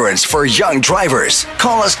car insurance for young drivers.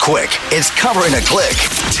 Call us quick. It's Cover in a Click.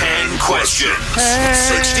 10 questions,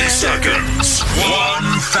 60 seconds,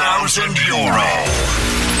 €1,000.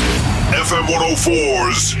 FM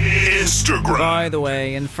 104's Instagram. By the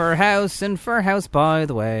way, and for house, by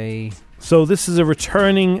the way. So this is a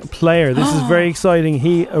returning player. This is very exciting.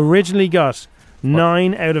 He originally got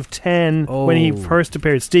 9 out of 10 when he first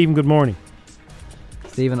appeared. Stephen, good morning.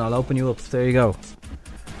 Stephen, I'll open you up. There you go.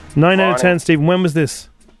 9 out of 10, Stephen. When was this?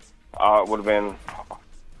 It would have been,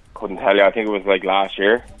 couldn't tell you. I think it was like last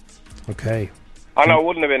year. Okay. Oh no, it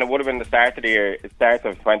wouldn't have been. It would have been the start of the year. It starts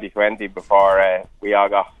of 2020 before we all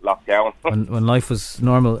got locked down. when life was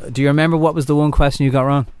normal. Do you remember what was the one question you got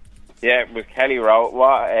wrong? Yeah, it was Kelly Rowland.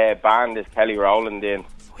 What band is Kelly Rowland in?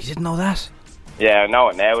 We didn't know that. Yeah, I know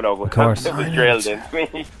it now though. Of course. It was drilled into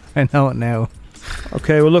me. I know it now.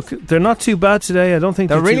 Okay, well look, they're not too bad today. I don't think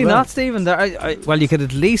they're really too bad. not, Stephen. Well, you could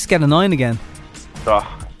at least get a 9 again. So,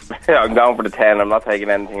 I'm going for the 10. I'm not taking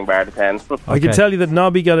anything bar the 10. I can tell you that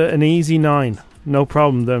Nobby got an easy 9. No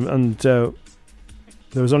problem. And there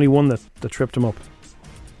was only one that tripped him up.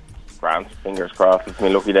 Grand. Fingers crossed. It's my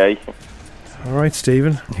lucky day. All right,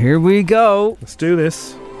 Stephen. Here we go. Let's do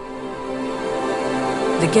this.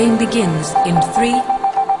 The game begins in 3,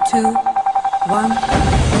 2, 1.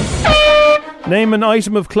 Name an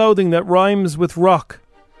item of clothing that rhymes with rock.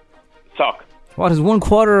 Sock. What is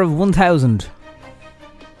 1/4 of 1,000?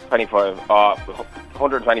 25.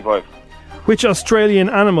 125. Which Australian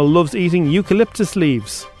animal loves eating eucalyptus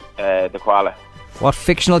leaves? The koala. What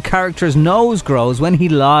fictional character's nose grows when he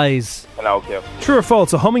lies? Pinocchio. True or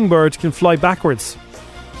false? A hummingbird can fly backwards.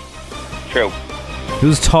 True.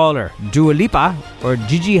 Who's taller, Dua Lipa or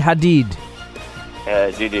Gigi Hadid?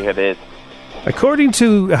 Gigi Hadid. According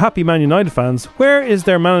to Happy Man United fans, where is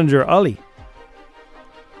their manager Ollie?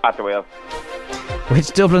 At the wheel.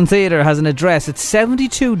 Which Dublin theatre has an address at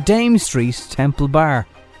 72 Dame Street, Temple Bar?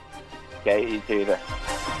 Gaiety Theatre.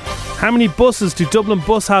 How many buses do Dublin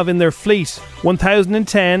Bus have in their fleet?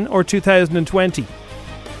 1,010 or 2,020?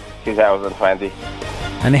 2020.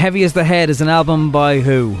 And Heavy as the Head is an album by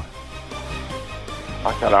who?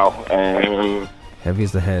 I don't know. Heavy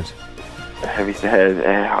as the Head. Heavy as the Head.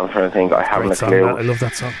 I'm trying to think. I haven't a clue. I love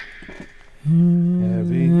that song.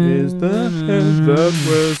 Heavy is the head that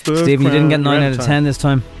wears the Stephen, you didn't get 9 out of crown. 10 this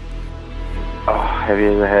time. Oh, heavy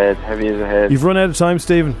as a head. Heavy as a head. You've run out of time,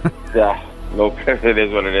 Stephen. Yeah. Look, it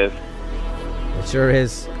is what it is. It sure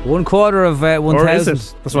is. 1/4 of 1,000. Or is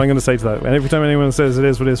it? That's what I'm going to say to that. And every time anyone says it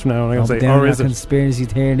is what it is from now on, I'm going to say, or is it? Conspiracy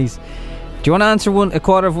theories. Do you want to answer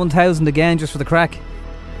 1/4 of 1,000 again, just for the crack?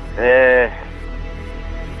 I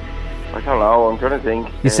don't know. I'm trying to think.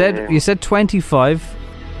 You said 25.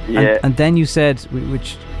 Yeah. And then you said,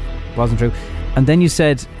 which wasn't true. And then you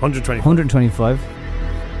said 125.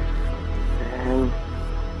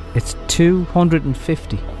 It's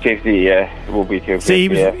 250. 50, yeah. It will be 250. See,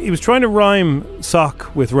 he was trying to rhyme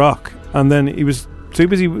sock with rock, and then he was too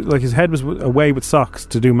busy, like his head was away with socks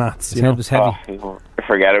to do maths. His head was heavy.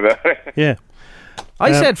 Forget about it. Yeah.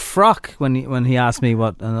 I said frock when he asked me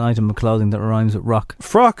what an item of clothing that rhymes with rock.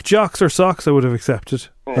 Frock, jocks or socks I would have accepted,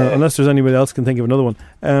 unless there's anybody else can think of another one.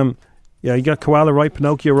 Yeah, you got koala right,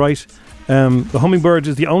 Pinocchio right. The hummingbird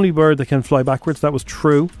is the only bird that can fly backwards. That was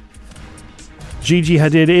true. Gigi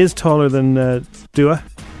Hadid is taller than Dua.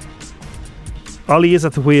 Ollie is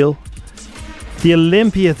at the wheel. The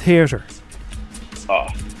Olympia Theatre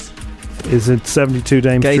is at 72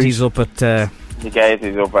 Dame Street. Gatie's up at... The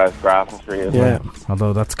Gatie's up at Grafton Street as well.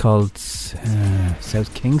 Although that's called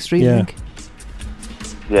South King Street, I think.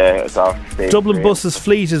 Yeah, it's off State Dublin Street. Bus's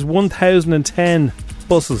fleet is 1,010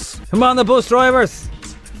 buses. Come on, the bus drivers!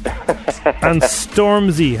 And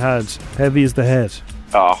Stormzy had Heavy as the Head.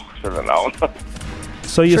 Oh, should have known.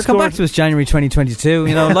 So you come back to us January 2022.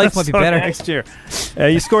 You know, life might be better next year.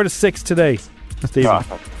 You scored a 6 today, Stephen.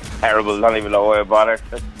 Oh, terrible. Don't even know why I bothered.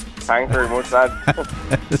 Thanks very much, lad.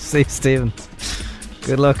 See, Stephen.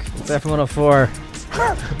 Good luck. It's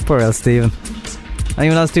F104. Poor old Stephen.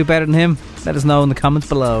 Anyone else do better than him? Let us know in the comments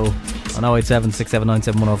below on 087 679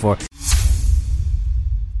 7104.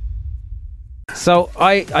 So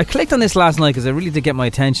I clicked on this last night because it really did get my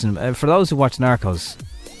attention. For those who watch Narcos,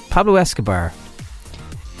 Pablo Escobar,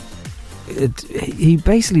 he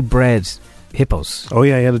basically bred hippos. Oh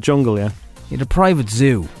yeah, he had a jungle, yeah. He had a private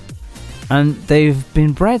zoo. And they've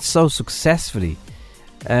been bred so successfully.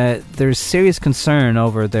 There's serious concern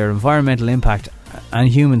over their environmental impact and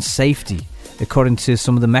human safety, according to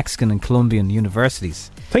some of the Mexican and Colombian universities.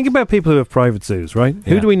 Think about people who have private zoos, right?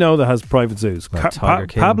 Yeah. Who do we know that has private zoos? Well, Tiger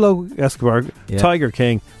King. Pablo Escobar, Yeah. Tiger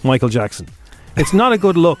King, Michael Jackson. It's not a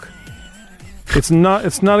good look. It's not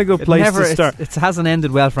a good place to start. It hasn't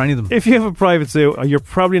ended well for any of them. If you have a private zoo, you're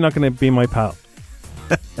probably not going to be my pal.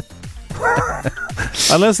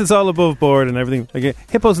 Unless it's all above board and everything. Like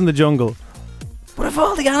hippos in the jungle. But of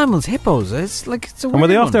all the animals, hippos, it's a weird And were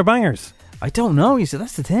they off one. their bangers? I don't know. You see,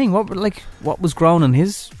 that's the thing. What was grown in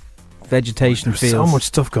his vegetation There's fields? so much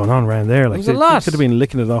stuff going on around there. Like There's a lot. They could have been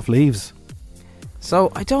licking it off leaves.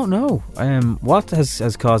 So I don't know. What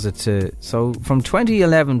has caused it to? So from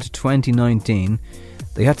 2011 to 2019,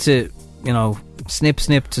 they had to,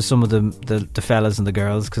 snip to some of the fellas and the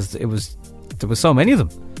girls because there was so many of them.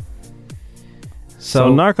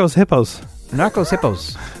 So Narcos hippos. Narcos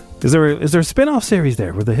hippos. Is there a spin-off series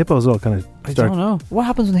there where the hippos all kind of I start don't know. What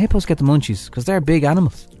happens when the hippos get the munchies? Because they're big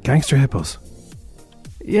animals. gangster hippos?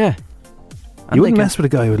 Yeah. And You wouldn't they mess with a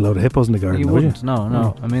guy with a load of hippos in the garden, You would wouldn't.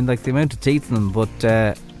 No. I mean, like the amount of teeth in them, but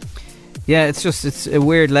yeah, it's a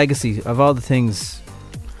weird legacy of all the things.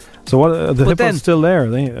 So what? Are the But hippos then- still there? Are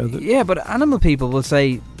they? Yeah, but animal people will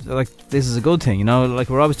say like this is a good thing. Like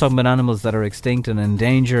we're always talking about animals that are extinct and in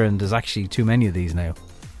danger, and there's actually too many of these now.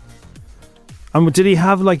 And did he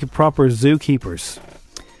have like a proper zookeepers?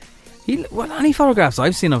 Any photographs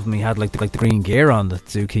I've seen of him, he had like the green gear on that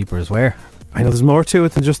zookeepers wear. I know there's more to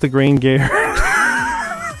it than just the green gear.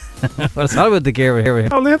 Well, it's not about the gear here.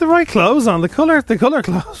 Oh, they had the right clothes on. The colour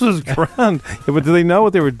clothes was grand. Yeah, but do they know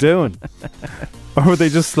what they were doing? Or were they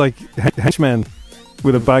just like henchmen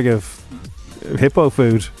with a bag of hippo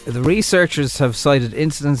food? The researchers have cited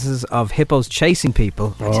incidences of hippos chasing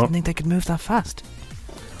people. I didn't think they could move that fast.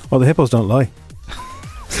 Well, the hippos don't lie.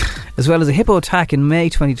 As well as a hippo attack in May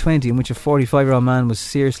 2020 in which a 45-year-old man was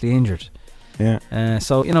seriously injured. Yeah.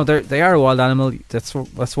 So they are a wild animal. That's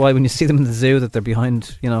why when you see them in the zoo that they're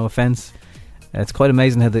behind a fence. It's quite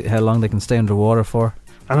amazing how long they can stay underwater for.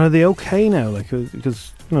 And are they okay now? Like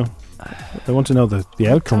because they want to know the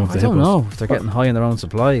outcome of the I don't hippos. know if they're getting high in their own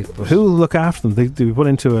supply. But Who will look after them? They be put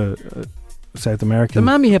into a South American. the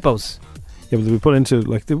mammy hippos. Yeah, but they be put into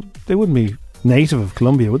like they wouldn't be native of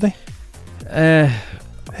Colombia, would they?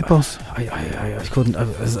 Hippos. I couldn't.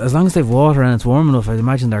 As long as they've water and it's warm enough, I'd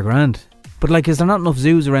imagine they're grand. But like, is there not enough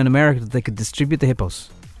zoos around America that they could distribute the hippos?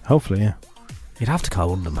 Hopefully, yeah. You'd have to call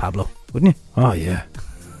one of them Pablo, wouldn't you? Oh yeah.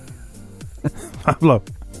 Pablo.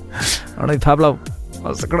 All right, Pablo.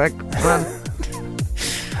 What's the correct plan?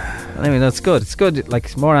 Anyway, that's good. It's good.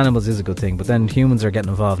 Like, more animals is a good thing, but then humans are getting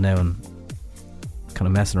involved now and kind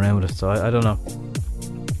of messing around with it. So I don't know.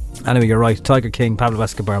 Anyway, you're right. Tiger King, Pablo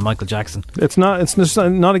Escobar, Michael Jackson. It's just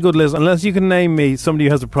not a good list unless you can name me somebody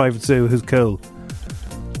who has a private zoo who's cool.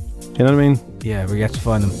 You know what I mean? Yeah, we have to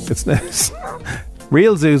find them. It's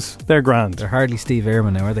real zoos. They're grand. They're hardly Steve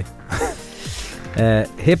Irwin now, are they?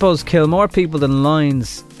 Hippos kill more people than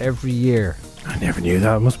lions every year. I never knew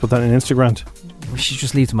that. I must put that in Instagram. We should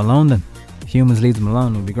just leave them alone then. Humans leave them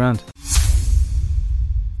alone, it would be grand.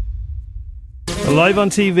 Live on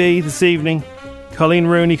TV this evening, Colleen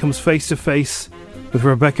Rooney comes face to face with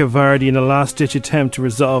Rebecca Vardy in a last-ditch attempt to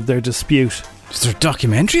resolve their dispute. Is there a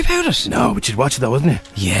documentary about it? No, but you'd watch it though, wouldn't you?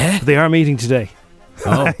 Yeah. But they are meeting today.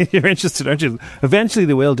 Oh. You're interested, aren't you? Eventually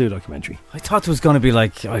they will do a documentary. I thought there was going to be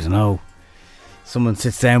like, I don't know, someone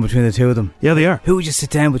sits down between the two of them. Yeah, they are. Who would you sit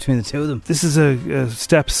down between the two of them? This is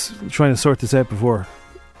steps trying to sort this out before.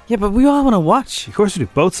 Yeah, but we all want to watch. Of course we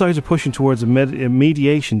do. Both sides are pushing towards a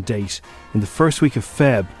mediation date in the first week of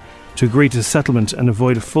Feb to agree to settlement and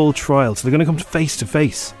avoid a full trial. So they're going to come face to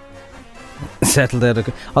face. Settled out of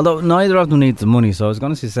court. Although neither of them need the money, so I was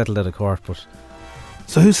going to say settled out of court. But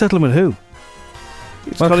so who's settling with who?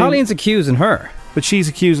 Well, Colleen's accusing her, but she's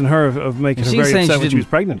accusing her of making her very upset when she was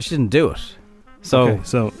pregnant. She didn't do it. So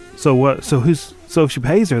okay, so what? So if she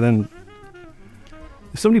pays her, then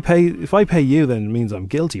if I pay you, then it means I'm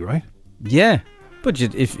guilty, right? Yeah. But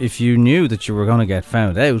if you knew that you were going to get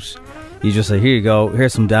found out, you just say, here you go,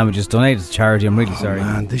 here's some damages, donate it to charity, I'm really sorry.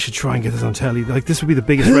 Man, they should try and get this on telly. Like, this would be the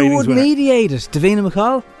biggest Who ratings would winner. mediate it? Davina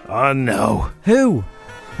McCall? Oh, no. Who?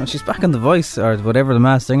 Well, she's back on The Voice, or whatever, The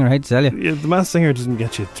Masked Singer, I hate to tell you. Yeah, the Masked Singer doesn't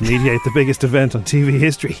get you to mediate the biggest event on TV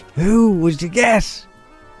history. Who would you get?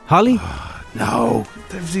 Holly? No.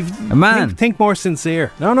 A man? Think more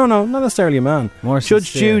sincere. No, not necessarily a man. More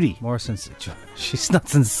Judge sincere. Judy. More sincere. She's not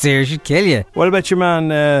sincere, she'd kill you. What about your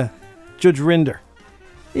man, Judge Rinder?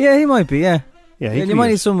 Yeah, he might be, yeah. Yeah, you might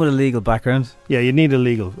need someone with a legal background. Yeah, you need a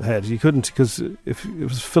legal head. You couldn't, because if it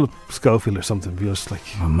was Philip Schofield or something, it'd be just like...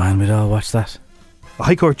 Oh man, we'd all watch that. A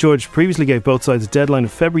High Court judge previously gave both sides a deadline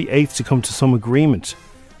of February 8th to come to some agreement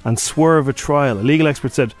and swerve a trial. A legal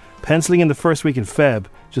expert said penciling in the first week in Feb,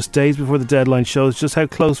 just days before the deadline, shows just how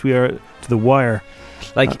close we are to the wire.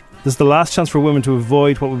 Like, this is the last chance for women to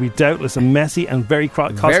avoid what would be doubtless a messy and very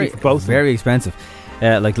costly for both. Very expensive.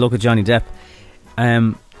 Like, look at Johnny Depp.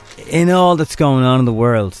 In all that's going on in the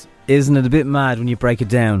world, isn't it a bit mad when you break it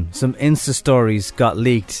down? Some Insta stories got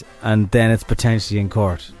leaked and then it's potentially in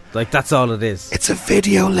court. Like, that's all it is. It's a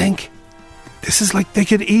video link. This is like, they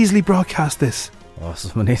could easily broadcast this. Oh,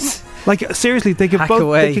 someone is. Like, seriously, they could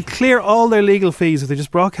Away. They could clear all their legal fees if they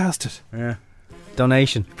just broadcast it. Yeah.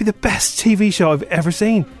 Donation. It'd be the best TV show I've ever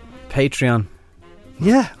seen. Patreon.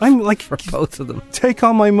 Yeah, I'm like... For both of them. Take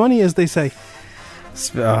all my money, as they say.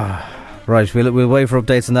 Right, we'll wait for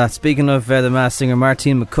updates on that. Speaking of The Masked Singer,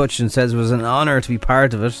 Martine McCutcheon says it was an honour to be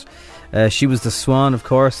part of it. She was the swan, of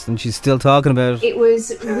course, and she's still talking about it. It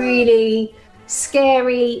was really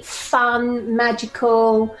scary, fun,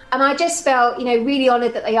 magical, and I just felt, really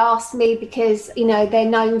honoured that they asked me because, they're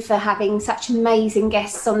known for having such amazing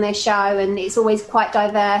guests on their show and it's always quite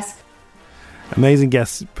diverse. Amazing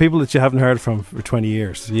guests, people that you haven't heard from for 20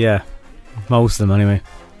 years. Yeah, most of them anyway.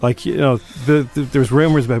 Like, there's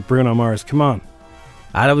rumours about Bruno Mars. Come on.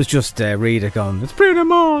 That was just Rita going, it's Bruno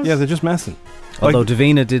Mars. Yeah, they're just messing. Although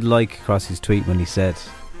Davina did like Crossy's tweet when he said,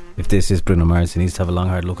 if this is Bruno Mars, he needs to have a long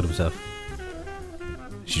hard look at himself.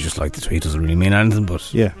 She just liked the tweet, doesn't really mean anything,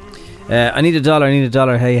 but... Yeah. I need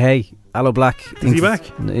 $1, hey. Aloe Black. Is he back?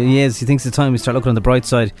 He is. He thinks it's time we start looking on the bright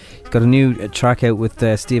side. He's got a new track out with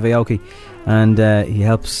Steve Aoki, and he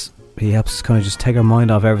helps kind of just take our mind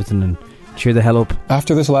off everything and cheer the hell up.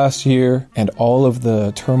 After this last year and all of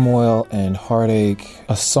the turmoil and heartache,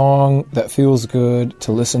 a song that feels good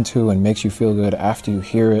to listen to and makes you feel good after you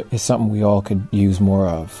hear it is something we all could use more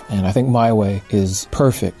of. And I think My Way is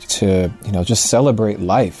perfect to, just celebrate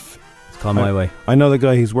life. It's called My Way. I know the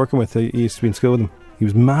guy he's working with. He used to be in school with him. He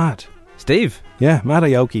was mad. Steve? Yeah, Mad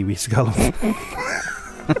Aoki, we used to call him.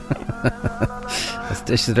 Let's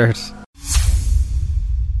dish the dirt.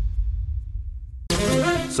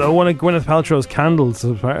 So one of Gwyneth Paltrow's candles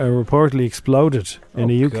reportedly exploded in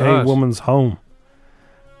a UK woman's home.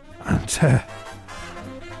 And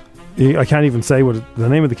I can't even say what the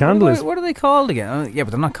name of the candle is. What are they called again? Yeah,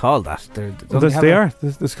 but they're not called that. They are.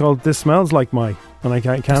 It's called This Smells Like My. And I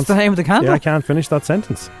can't. That's the name of the candle? Yeah, I can't finish that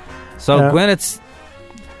sentence. So Gwyneth's...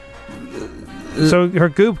 So her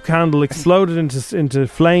goop candle exploded into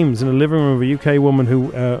flames in a living room of a UK woman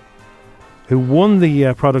who won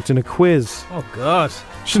the product in a quiz. Oh God!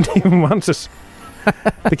 Shouldn't even want it.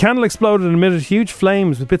 The candle exploded and emitted huge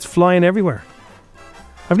flames with bits flying everywhere.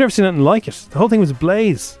 I've never seen anything like it. The whole thing was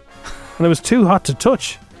ablaze, and it was too hot to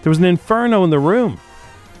touch. There was an inferno in the room.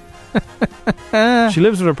 She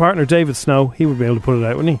lives with her partner David Snow. He would be able to put it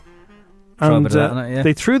out, wouldn't he? And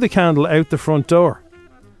they threw the candle out the front door.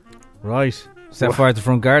 Right. Set fire at the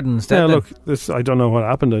front garden instead. Yeah, look, I don't know what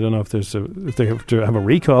happened. I don't know if they have to have a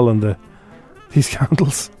recall on these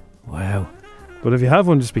candles. Wow. But if you have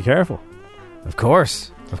one, just be careful. Of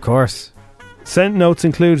course. Scent notes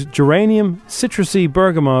include geranium, citrusy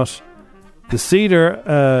bergamot, the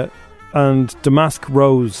cedar, and damask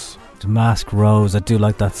rose. Damask rose, I do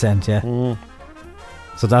like that scent, yeah.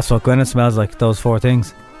 So that's what Gwyneth smells like, those four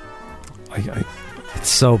things. It's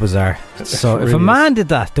so bizarre. So if a man did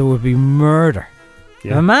that, there would be murder.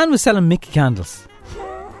 Yeah. If a man was selling Mickey candles,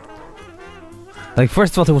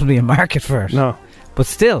 first of all, there wouldn't be a market for it. No. But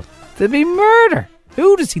still, there'd be murder.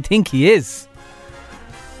 Who does he think he is?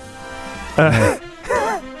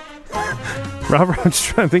 Robert, I'm just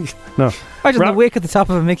trying to think. No. I just the wick at the top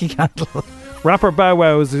of a Mickey candle. Rapper Bow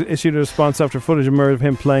Wow has issued a response after footage emerged of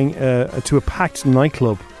him playing to a packed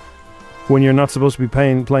nightclub when you're not supposed to be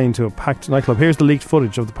playing to a packed nightclub. Here's the leaked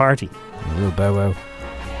footage of the party. A little Bow Wow.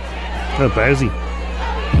 A Bowsy.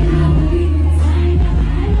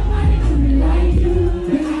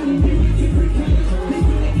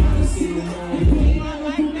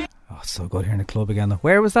 Oh, it's so good here in the club again though.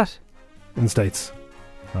 Where was that? in the States.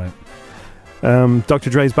 Right. Dr.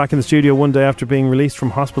 Dre's back in the studio one day after being released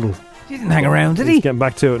from hospital. He didn't hang around, did he? He's getting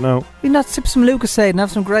back to it now. Did not sip some Lucasade and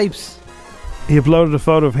have some grapes? He uploaded a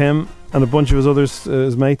photo of him and a bunch of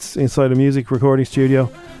his mates inside a music recording studio.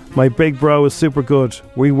 My big bro is super good.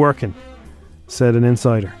 We working, said an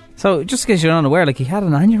insider. So, just in case you're unaware, like he had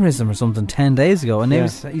an aneurysm or something 10 days ago, and now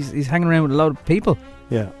he's hanging around with a load of people.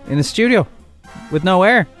 Yeah. In a studio with no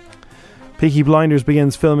air. Peaky Blinders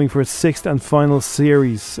begins filming for its 6th and final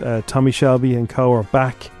series. Tommy Shelby and co are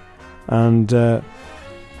back, and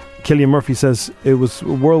Cillian Murphy says it was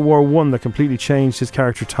World War I that completely changed his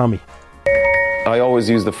character Tommy. I always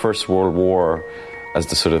use the First World War as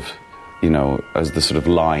the sort of, as the sort of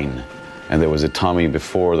line, and there was a Tommy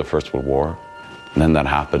before the First World War, and then that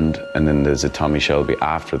happened, and then there's a Tommy Shelby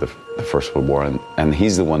after the First World War, and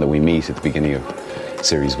he's the one that we meet at the beginning of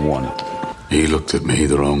Series 1. He looked at me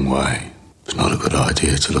the wrong way. It's not a good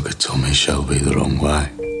idea to look at Tommy Shelby the wrong way.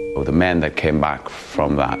 The men that came back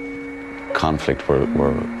from that conflict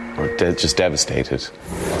were just devastated.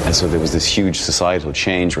 And so there was this huge societal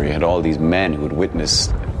change where you had all these men who had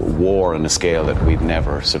witnessed war on a scale that we'd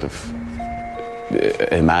never sort of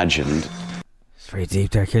imagined. It's very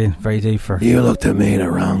deep there, Cillian. Very deep for... You looked at me the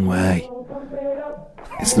wrong way.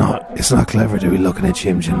 It's not clever to be looking at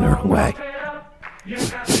Jim the wrong way.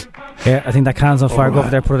 Yeah, I think that can's on fire. Go over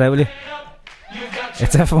there, put it out, will you?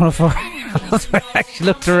 It's F104. I actually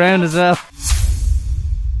looked around as well.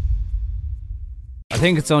 I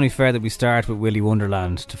think it's only fair that we start with Willy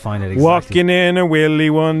Wonderland to find out exactly. Walking in a Willy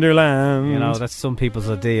Wonderland. You know, that's some people's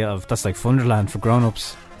idea of... That's like Funderland for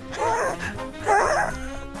grown-ups.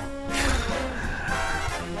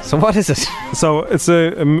 So what is it? So it's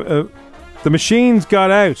the machines got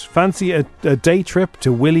out. Fancy a day trip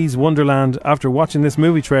to Willy's Wonderland after watching this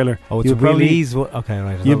movie trailer. Oh, it's Willy's... Okay,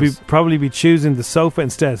 right. You'd probably be choosing the sofa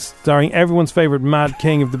instead, starring everyone's favourite mad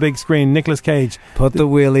king of the big screen, Nicolas Cage. Put the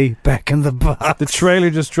Willy back in the box. The trailer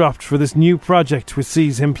just dropped for this new project which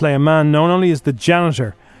sees him play a man known only as the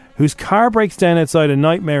janitor, whose car breaks down outside a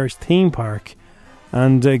nightmarish theme park,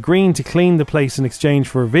 and agreeing to clean the place in exchange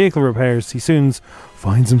for vehicle repairs, he soon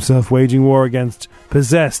finds himself waging war against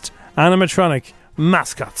possessed animatronic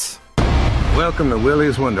mascots. Welcome to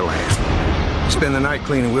Willy's Wonderland. Spend the night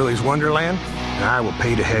cleaning Willy's Wonderland, and I will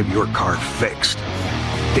pay to have your car fixed.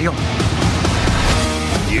 Deal?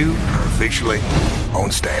 You are officially on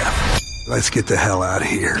staff. Let's get the hell out of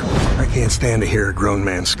here. I can't stand to hear a grown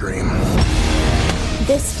man scream.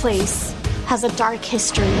 This place has a dark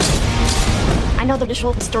history. I know the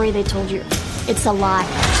initial story they told you. It's a lie.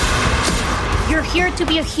 You're here to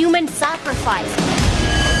be a human sacrifice.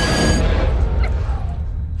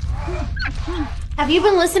 Have you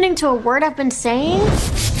been listening to a word I've been saying?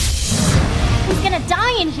 He's gonna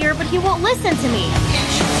die in here, but he won't listen to me.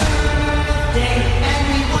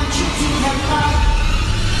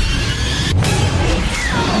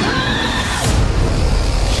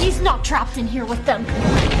 He's not trapped in here with them.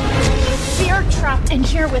 They're trapped in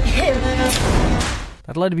here with him.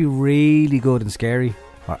 That'll either be really good and scary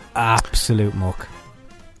or absolute muck.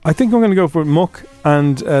 I think I'm going to go for muck,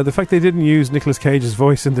 and the fact they didn't use Nicolas Cage's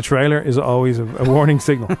voice in the trailer is always a warning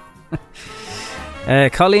signal.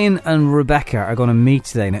 Colleen and Rebecca are going to meet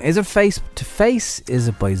today. Now, is it face-to-face? Is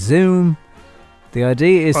it by Zoom? The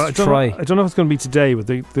idea is to try... I don't know if it's going to be today, but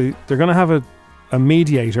they're going to have a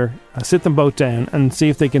mediator, sit them both down and see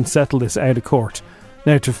if they can settle this out of court.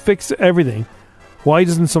 Now, to fix everything, why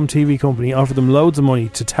doesn't some TV company offer them loads of money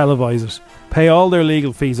to televise it, pay all their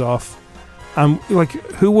legal fees off?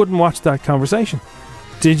 Who wouldn't watch that conversation?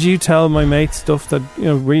 Did you tell my mate stuff that,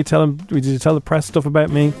 did you tell the press stuff about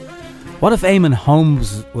me? What if Eamon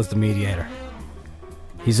Holmes was the mediator?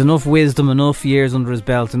 He's enough wisdom, enough years under his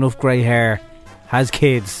belt, enough grey hair, has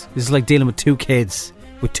kids. This is like dealing with two kids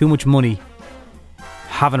with too much money,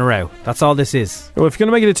 having a row. That's all this is. Well, if you're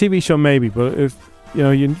going to make it a TV show, maybe, but if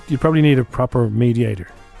you probably need a proper mediator.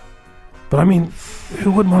 But I mean,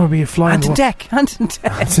 who wouldn't want to be a flying... Anton Deck.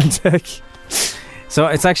 So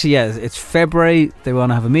it's actually, it's February. They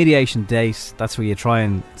want to have a mediation date. That's where you try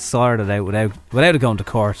and sort it out without it going to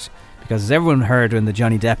court. Because as everyone heard in the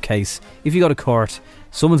Johnny Depp case, if you go to court,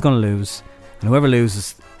 someone's going to lose. And whoever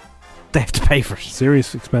loses, they have to pay for it.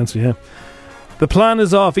 Serious expense, yeah. The plan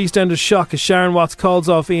is off. EastEnders shock as Sharon Watts calls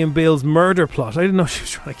off Ian Beale's murder plot. I didn't know she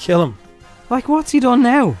was trying to kill him. Like, what's he done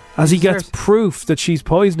now? As he gets proof that she's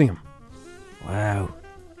poisoning him. Wow.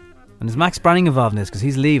 And is Max Branning involved in this? Because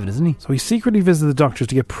he's leaving, isn't he? So he secretly visited the doctors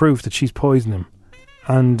to get proof that she's poisoning him.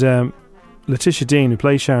 And Letitia Dean, who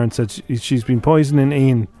plays Sharon, said she's been poisoning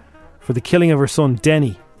Ian for the killing of her son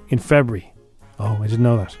Denny in February. Oh, I didn't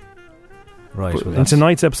know that. Right. But well, in that's-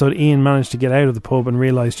 tonight's episode, Ian managed to get out of the pub and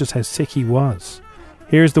realise just how sick he was.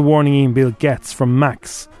 Here's the warning Ian Beale gets from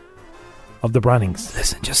Max of the Brannings.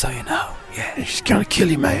 Listen, just so you know. Yeah. She's gonna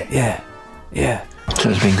kill you, mate. Yeah. Yeah. So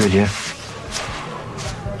it's been good, yeah?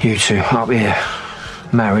 You two up here,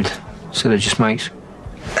 married, so they're just mates?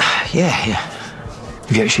 Yeah.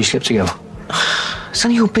 Have you actually slept together? It's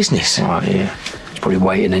none of your business. Right, yeah. She's probably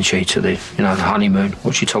waiting, isn't she, till the honeymoon.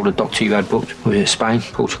 What she told the doctor you had booked. Was it Spain,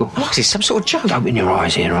 Portugal? What's this, some sort of joke? Open your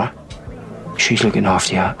eyes here, right? She's looking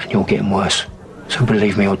after you and you're getting worse. So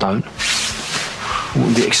believe me or don't. I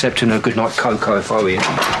wouldn't be accepting a good night cocoa if I were you.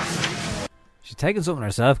 She's taking something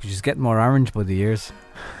herself because she's getting more orange by the years.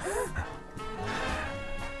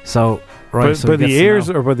 So, right. By the ears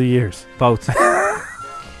or by the years? Both.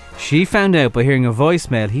 She found out by hearing a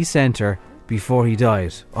voicemail he sent her before he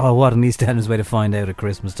died. Oh, what an EastEnders way to find out at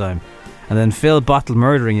Christmas time. And then Phil bottled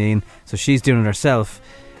murdering Ian, so she's doing it herself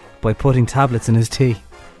by putting tablets in his tea.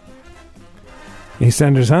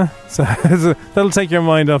 EastEnders, huh? So that'll take your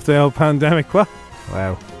mind off the old pandemic. What?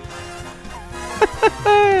 Wow.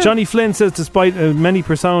 Johnny Flynn says despite many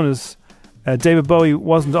personas, David Bowie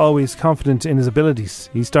wasn't always confident in his abilities.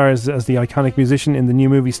 He stars as the iconic musician in the new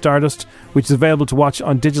movie Stardust, which is available to watch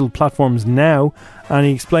on digital platforms now, and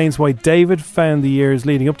he explains why David found the years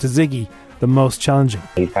leading up to Ziggy the most challenging.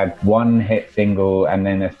 He's had one hit single and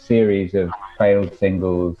then a series of failed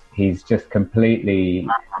singles. He's just completely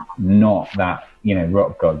not that,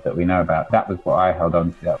 rock god that we know about. That was what I held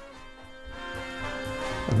on to.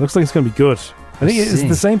 It looks like it's going to be good. I think it's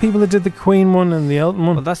the same people that did the Queen one and the Elton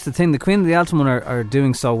one. Well, that's the thing. The Queen and the Elton one are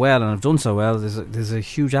doing so well and have done so well. There's a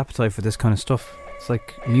huge appetite for this kind of stuff. It's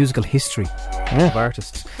like musical history of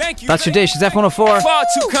artists. Thank you. That's your dish. It's F104. Far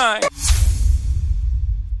too kind.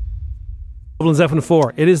 Dublin's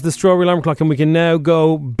F104. It is the Strawberry Alarm Clock, and we can now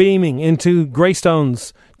go beaming into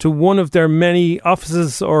Greystones to one of their many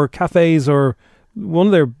offices or cafes or one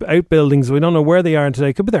of their outbuildings. We don't know where they are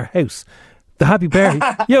today. Could be their house. The Happy Pair.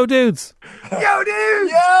 Yo, dudes. Yo,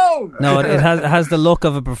 dude. Yo. No, it has the look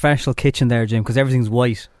of a professional kitchen there, Jim, because everything's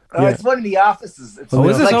white. Oh, it's one of the offices. It's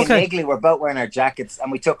is it? like Okay. an igloo. We're both wearing our jackets,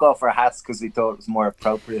 and we took off our hats because we thought it was more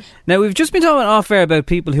appropriate. Now, we've just been talking off air about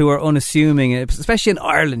people who are unassuming, especially in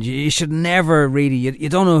Ireland. You should never really, you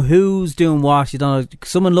don't know who's doing what. You don't know.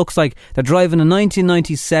 Someone looks like they're driving a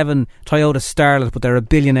 1997 Toyota Starlet, but they're a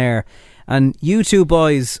billionaire. And you two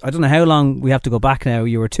boys, I don't know how long we have to go back now.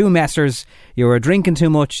 You were two messers, you were drinking too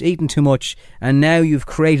much, eating too much, and now you've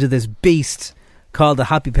created this beast called the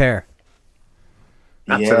Happy Pair.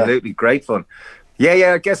 Absolutely, great fun.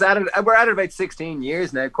 Yeah, I guess we're at it about 16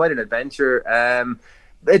 years now, quite an adventure.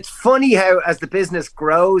 It's funny how as the business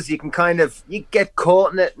grows, you can you get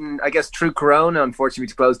caught in it, and I guess through Corona, unfortunately,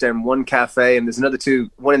 to close down one cafe, and there's another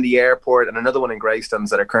two, one in the airport and another one in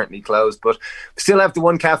Greystones that are currently closed, but we still have the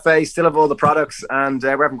one cafe, still have all the products, and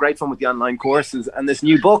we're having great fun with the online courses and this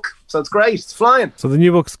new book, so it's great, it's flying. So the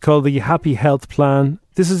new book's called The Happy Health Plan.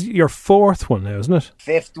 This is your fourth one now, isn't it?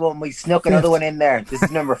 Fifth one, we snuck another one in there. This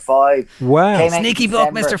is number 5. Wow. Came out in Sneaky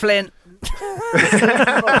book, December. Mr. Flynn. It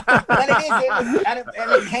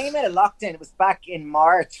came out of lockdown. It was back in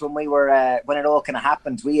March when we were when it all kind of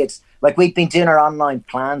happened. We'd been doing our online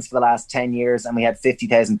plans for the last 10 years, and we had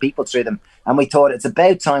 50,000 people through them. And we thought it's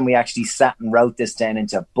about time we actually sat and wrote this down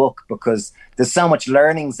into a book, because there's so much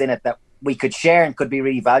learnings in it that we could share and could be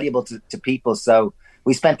really valuable to people. So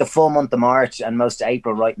we spent the full month of March and most of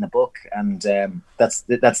April writing the book, and that's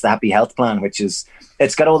the Happy Health Plan, which is,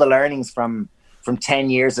 it's got all the learnings from 10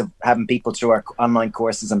 years of having people through our online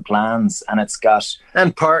courses and plans, and it's got...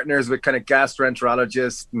 And partners with kind of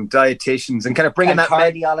gastroenterologists and dietitians, and kind of bringing and that...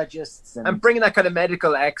 cardiologists. And bringing that kind of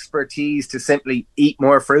medical expertise to simply eat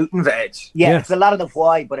more fruit and veg. Yeah, it's a lot of the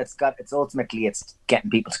why, but it's ultimately getting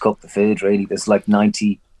people to cook the food, really. There's like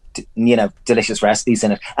 90... delicious recipes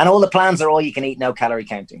in it, and all the plans are all you can eat, no calorie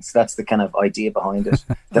counting. So that's the kind of idea behind it,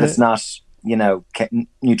 that it's not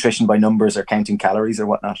nutrition by numbers or counting calories or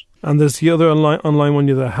whatnot. And there's the other online one,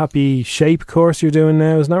 the Happy Shape course you're doing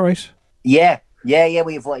now, isn't that right? Yeah,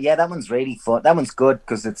 that one's really fun. That one's good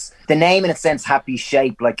because it's the name in its sense, Happy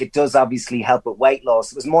Shape. Like, it does obviously help with weight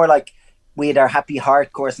loss. It was more like we had our Happy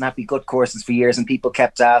Heart course and Happy Gut courses for years, and people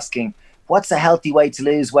kept asking, what's a healthy way to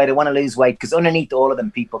lose weight? I want to lose weight. Because underneath all of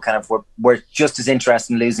them, people kind of were just as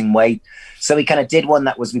interested in losing weight. So we kind of did one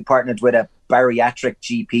we partnered with a bariatric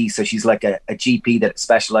GP. So she's like a GP that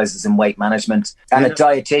specializes in weight management, and a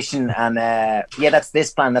dietitian. And that's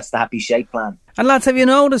this plan. That's the Happy Shape Plan. And lads, have you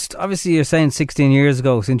noticed, obviously you're saying 16 years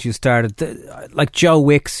ago since you started, like Joe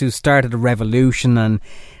Wicks, who started a revolution, and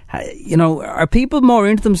You know, are people more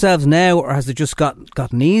into themselves now, or has it just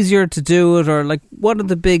gotten easier to do it? Or like, what are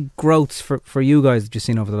the big growths for you guys that you've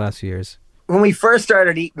seen over the last few years? When we first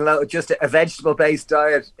started eating just a vegetable-based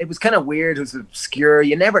diet, it was kind of weird. It was obscure.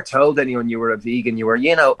 You never told anyone you were a vegan. You were,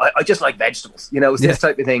 I just like vegetables. It was this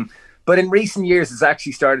type of thing. But in recent years, it's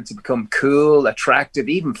actually started to become cool, attractive,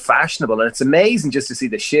 even fashionable. And it's amazing just to see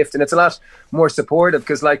the shift. And it's a lot more supportive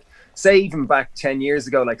because, like, say even back 10 years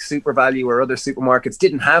ago, like Super Value or other supermarkets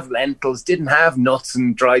didn't have lentils, didn't have nuts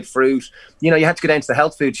and dried fruit. You had to go down to the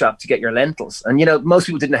health food shop to get your lentils. And, most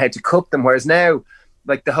people didn't know how to cook them. Whereas now,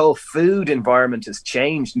 like, the whole food environment has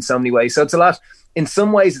changed in so many ways. So in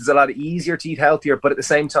some ways, it's a lot easier to eat healthier. But at the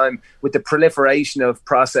same time, with the proliferation of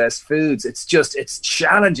processed foods, it's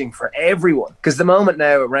challenging for everyone. Because the moment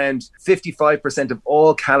now, around 55% of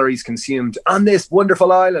all calories consumed on this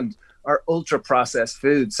wonderful island are ultra processed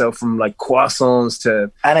food. So from like croissants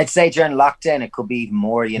to... And I'd say during lockdown, it could be even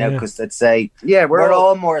more, because I'd say, we're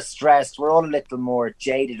all more stressed. We're all a little more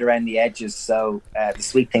jaded around the edges. So the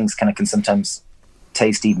sweet things can sometimes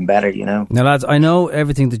taste even better, Now, lads, I know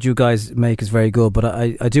everything that you guys make is very good, but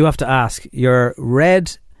I do have to ask, your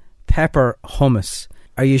red pepper hummus,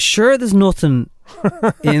 are you sure there's nothing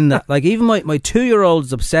in that? Like, even my 2-year-old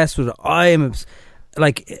is obsessed with it. I am...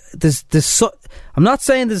 Like, I'm not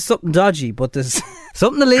saying there's something dodgy, but there's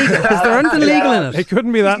something illegal. Is there anything illegal in it? It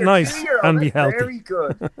couldn't be that nice and be healthy. Very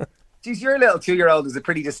good. Jeez, your little 2-year-old is a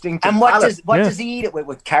pretty distinctive. And what does he eat it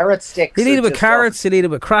with carrot sticks? He'll eat it with carrots. He'll eat it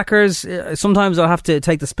with crackers. Sometimes I'll have to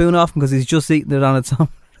take the spoon off him because he's just eating it on its own.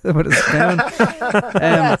 With a spoon.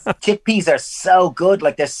 Chickpeas are so good.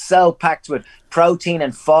 Like, they're so packed with protein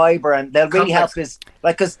and fibre, and they'll really help us.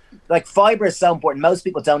 Because fibre is so important. Most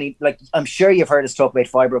people don't eat. Like, I'm sure you've heard us talk about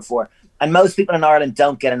fibre before. And most people in Ireland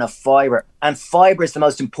don't get enough fibre. And fibre is the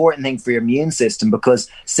most important thing for your immune system, because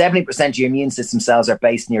 70% of your immune system cells are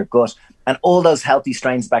based in your gut. And all those healthy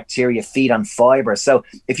strains of bacteria feed on fibre. So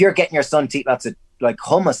if you're getting your son to eat lots of like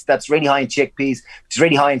hummus, that's really high in chickpeas, it's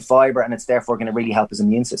really high in fibre, and it's therefore going to really help his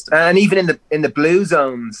immune system. And even in the blue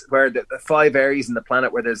zones, where the 5 areas in the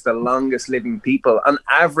planet where there's the longest living people, on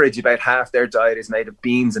average about half their diet is made of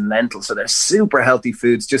beans and lentils. So they're super healthy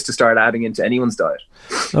foods just to start adding into anyone's diet.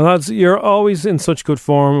 Now, lads, you're always in such good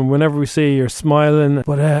form, and whenever we see you, you're smiling.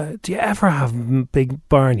 But do you ever have Big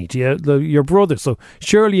Barney? Your brother? So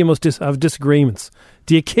surely you must have disagreements.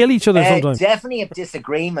 Do you kill each other sometimes? Definitely have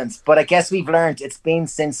disagreements, but I guess we've learned it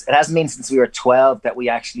hasn't been since we were 12 that we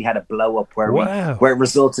actually had a blow up where it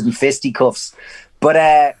resulted in fisticuffs.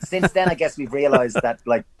 But since then, I guess we've realised that,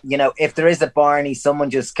 like, if there is a Barney, someone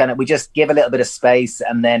just we just give a little bit of space,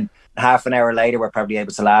 and then half an hour later, we're probably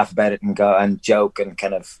able to laugh about it and go and joke and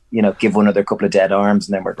give one another a couple of dead arms,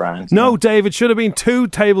 and then we're grand. No, Dave, it should have been 2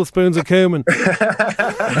 tablespoons of cumin.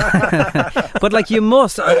 But like, you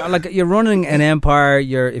must, like, you're running an empire.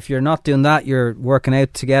 If you're not doing that, you're working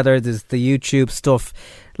out together. There's the YouTube stuff.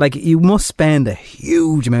 Like, you must spend a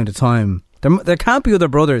huge amount of time. There can't be other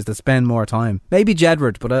brothers that spend more time. Maybe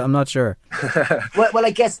Jedward, but I'm not sure. Well,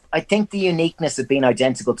 I think the uniqueness of being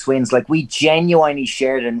identical twins, like, we genuinely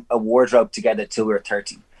shared a wardrobe together till we were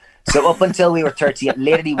 30. So up until we were 30, it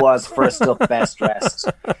literally was first up, best dressed.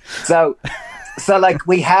 So like,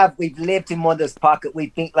 we've lived in one of those pockets. We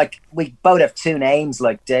think, like, we both have 2 names,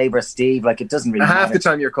 like Dave or Steve. Like, it doesn't really matter. Half the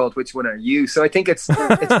time you're called, which one are you? So I think it's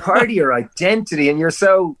part of your identity, and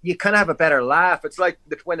you kind of have a better laugh. It's like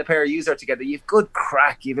when the pair of you are together, you've good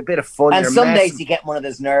crack, you have a bit of fun. And some days you get one of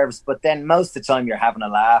those nerves, but then most of the time you're having a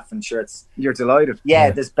laugh, and sure, you're delighted.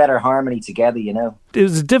 Yeah, there's better harmony together, It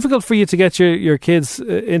was difficult for you to get your kids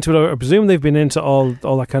into it. I presume they've been into all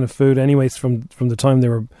that kind of food anyways from the time they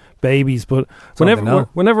were babies, but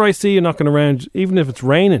whenever I see you knocking around, even if it's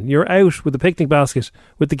raining, you're out with a picnic basket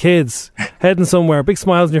with the kids, heading somewhere, big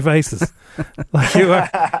smiles on your faces. Like,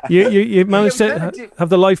 you managed to have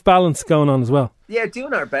the life balance going on as well. Yeah,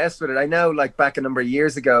 doing our best with it. I know, like, back a number of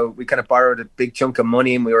years ago, we kind of borrowed a big chunk of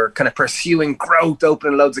money, and we were kind of pursuing growth,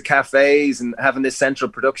 opening loads of cafes and having this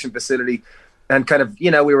central production facility. And kind of, we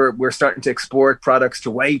were starting to export products to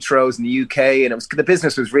Waitrose in the UK, and the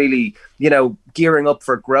business was really, gearing up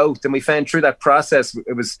for growth. And we found through that process,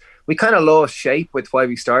 we kind of lost shape with why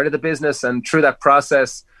we started the business. And through that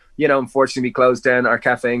process, unfortunately, we closed down our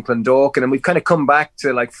cafe in Clondalkin, and we've kind of come back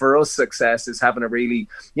to, like, for us, success is having a really,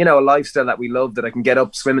 a lifestyle that we love, that I can get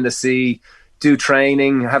up, swim in the sea, do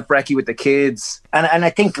training, have brekkie with the kids. And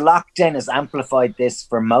I think lockdown has amplified this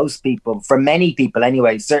for most people, for many people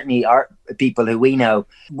anyway, certainly our people who we know.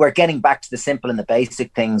 We're getting back to the simple and the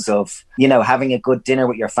basic things of, having a good dinner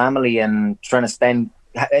with your family and trying to spend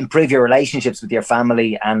improve your relationships with your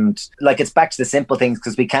family. And like, it's back to the simple things,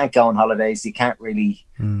 because we can't go on holidays. You can't really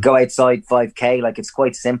go outside 5K. Like, it's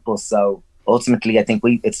quite simple. So ultimately, I think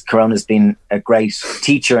Corona's been a great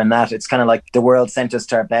teacher in that. It's kind of like the world sent us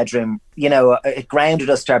to our bedroom. You know, it grounded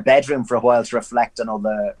us to our bedroom for a while to reflect on all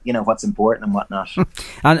the, you know, what's important and whatnot.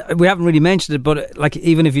 And we haven't really mentioned it, but like,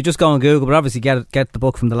 even if you just go on Google, but obviously get the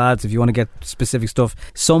book from the lads if you want to get specific stuff.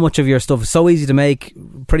 So much of your stuff is so easy to make,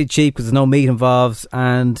 pretty cheap because there's no meat involved.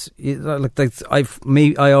 And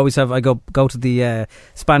I always have, I go to the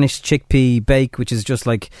Spanish chickpea bake, which is just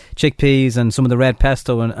like chickpeas and some of the red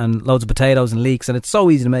pesto and loads of potatoes and leeks, and it's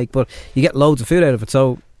so easy to make, but you get loads of food out of it.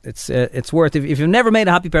 So it's worth, if you've never made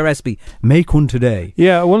a happy pear recipe, make one today.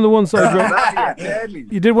 Yeah, one of the ones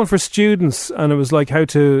you did one for students, and it was like how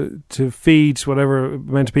to feed whatever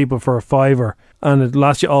amount of people for a $5, and it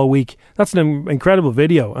lasts you all week. That's an incredible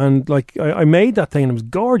video, and like I made that thing and it was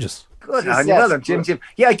gorgeous. Good. Well done, Jim.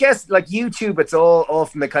 Yeah, I guess like YouTube, it's all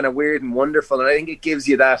often the kind of weird and wonderful, and I think it gives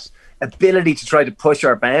you that ability to try to push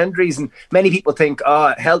our boundaries. And many people think,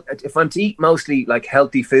 if I'm to eat mostly like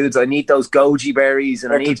healthy foods, I need those goji berries,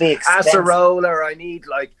 and I need acerola, or I need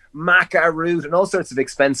like maca root and all sorts of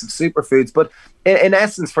expensive superfoods. But in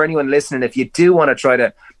essence, for anyone listening, if you do want to try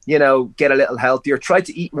to, you know, get a little healthier, try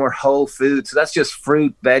to eat more whole food. So that's just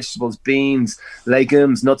fruit, vegetables, beans,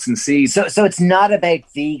 legumes, nuts and seeds. So it's not about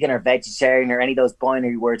vegan or vegetarian or any of those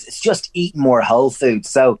binary words. It's just eating more whole food.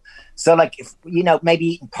 So like, if, you know, maybe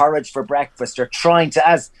eating porridge for breakfast, or trying to,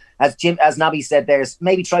 as Nobby said, there's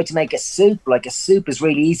maybe try to make a soup. Like, a soup is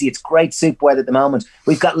really easy. It's great soup weather at the moment.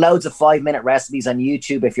 We've got loads of 5-minute recipes on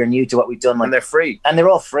YouTube if you're new to what we've done. Like, and they're free. And they're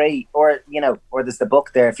all free. Or, you know, or there's the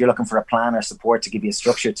book there if you're looking for a plan or support to give you a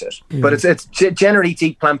structure to it. But it's generally to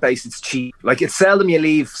eat plant-based, it's cheap. Like, it's seldom you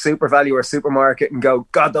leave Super Value or supermarket and go,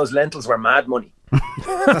 God, those lentils were mad money.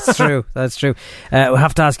 That's true. We'll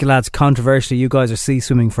have to ask you, lads, controversially, you guys are sea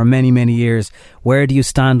swimming for many, many years. Where do you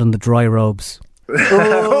stand on the dry robes? They're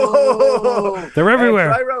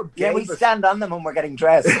everywhere. We stand on them when we're getting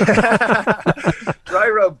dressed. Dry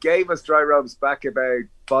Robe gave us dry robes back about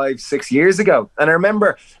 5-6 years ago, and I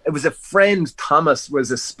remember it was a friend, Thomas,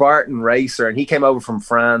 was a Spartan racer, and he came over from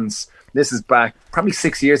France. This is back probably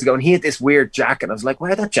 6 years ago, and he had this weird jacket. I was like,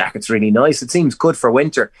 wow, that jacket's really nice. It seems good for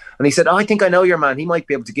winter. And he said, I think I know your man. He might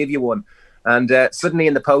be able to give you one. And suddenly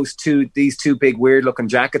in the post, these two big weird-looking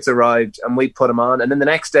jackets arrived, and we put them on. And then the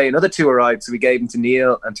next day, another 2 arrived, so we gave them to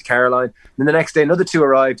Neil and to Caroline. And then the next day, another 2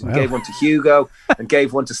 arrived, and gave one to Hugo and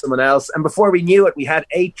gave one to someone else. And before we knew it, we had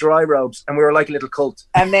 8 dry robes, and we were like a little cult.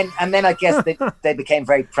 And then I guess they became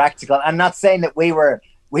very practical. I'm not saying that we were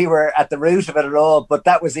at the root of it at all, but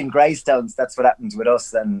that was in Greystones. That's what happens with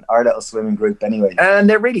us and our little swimming group anyway. And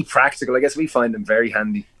they're really practical. I guess we find them very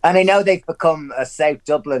handy. And I know they've become a South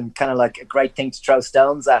Dublin kind of like a great thing to throw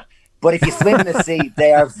stones at. But if you swim in the sea,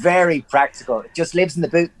 they are very practical. It just lives in the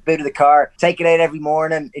boot of the car. Take it out every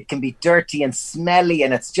morning. It can be dirty and smelly,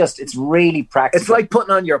 and it's really practical. It's like putting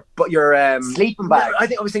on your sleeping bag. I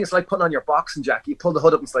always think it's like putting on your boxing jacket. You pull the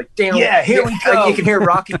hood up and it's like, damn. Yeah, here we go. You can hear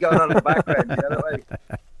Rocky going on in the background. You know, like.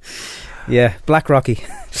 Yeah, Black Rocky.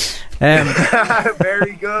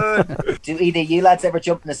 Very good. Do either you lads ever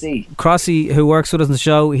jump in the sea? Crossy, who works with us on the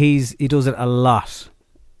show, he does it a lot.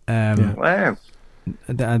 Wow.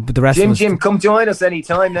 But the rest of us, Jim, come join us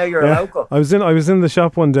anytime. Now you're a local. I was in the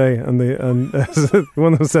shop one day, and the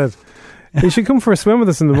one of them said, "You should come for a swim with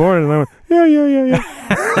us in the morning." And I went, "Yeah."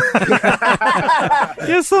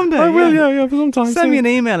 Yeah, someday. I will. Yeah, sometimes. Send me an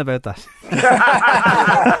email about that.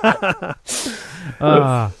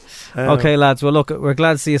 Okay, lads. Well, look, we're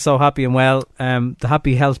glad to see you so happy and well. The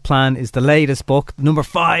Happy Health Plan is the latest book, number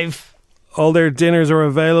 5. All their dinners are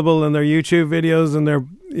available, and their YouTube videos, and their,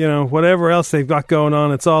 you know, whatever else they've got going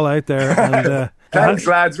on. It's all out there. And thanks,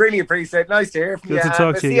 lads. Really appreciate it. Nice to hear from you. Good to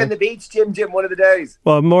talk to you. See you on the beach, Jim, one of the days.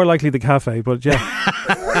 Well, more likely the cafe, but yeah.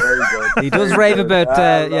 Very good. He does rave about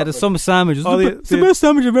there's some sandwiches. It's the best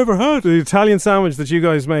sandwich I've ever had. The Italian sandwich that you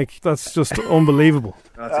guys make, that's just unbelievable.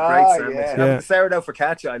 That's a great sandwich. Yeah. The sourdough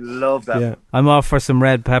focaccia, I love that. Yeah. I'm off for some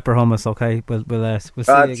red pepper hummus. Okay, we'll see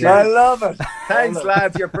you again. I love it. Thanks,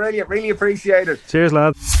 lads. You're brilliant. Really appreciate it. Cheers,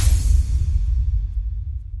 lads.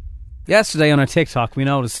 Yesterday on our TikTok, we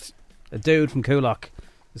noticed a dude from Coolock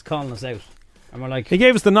was calling us out, and we're like, he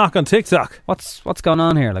gave us the knock on TikTok. What's going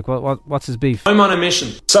on here? Like, what's his beef? I'm on a mission,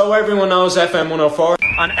 so everyone knows FM 104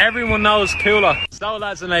 and everyone knows Coolock. So,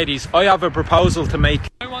 lads and ladies, I have a proposal to make.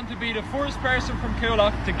 I want to be the first person from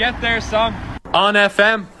Coolock to get their song on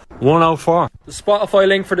FM 104. The Spotify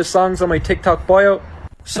link for the song's on my TikTok bio.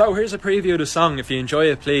 So here's a preview of the song. If you enjoy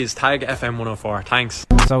it, please tag FM104. Thanks.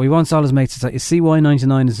 So he wants all his mates to say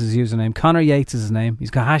CY99 is his username. Connor Yates is his name.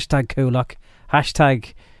 He's got hashtag Coolock,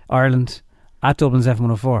 hashtag Ireland, at Dublin's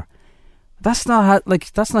FM104. That's not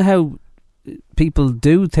how people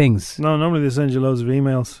do things. No, normally they send you loads of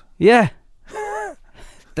emails. Yeah.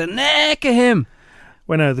 The neck of him.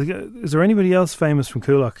 Well, now, is there anybody else famous from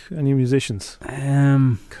Coolock? Any musicians?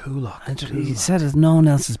 Coolock. He said that no one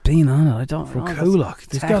else has been on it. I don't From know. Coolock.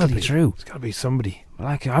 There's got to be true. There's got to be somebody.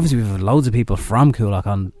 Like, obviously, we've had loads of people from Coolock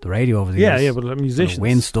on the radio over the years. Yeah, but like musicians.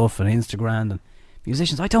 Win stuff and Instagram and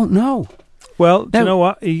musicians. I don't know. Well, do you know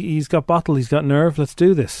what? He's got bottle, he's got nerve. Let's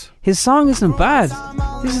do this. His song isn't bad.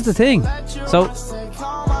 This is the thing. So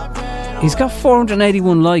he's got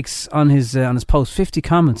 481 likes on his post, 50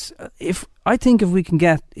 comments. If he can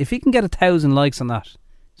get 1,000 likes on that,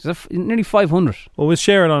 it's nearly 500. Well, we'll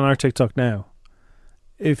share it on our TikTok now.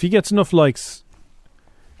 If he gets enough likes,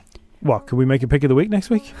 what, can we make a pick of the week next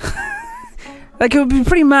week? Like, it would be a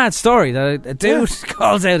pretty mad story that a dude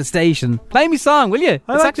calls out a station. Play me song, will you? It's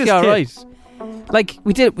like actually this kid. alright. Like,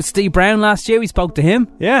 we did it with Steve Brown last year. We spoke to him.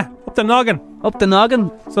 Yeah, up the noggin. Up the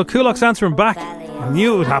noggin. So Coolock's answering back. I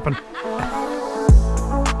knew it would happen.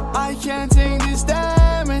 I can't take this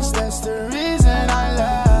damage, that's the reason I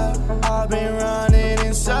left. I've been running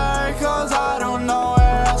in circles, I don't know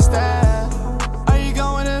where I stand. Are you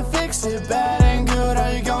going to fix it, bad and good?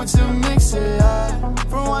 Are you going to mix it up?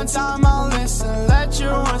 For one time I'll listen, let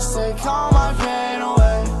your words take all my pain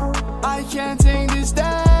away. I can't take this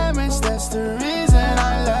damage, that's the reason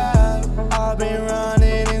I left. I've been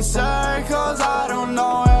running in circles, I don't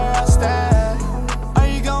know where I stand. Are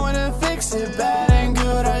you going to fix it, bad and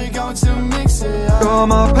good? Are you going to mix it up? All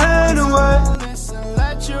my pain away. Listen,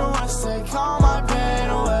 let your words take all my pain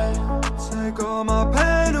away. Take all my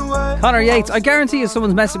pain away. Connor Yates, I guarantee you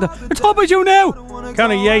someone's messaging. They're talking about you now.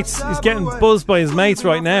 Connor Yates is getting buzzed by his mates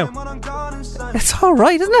right now. It's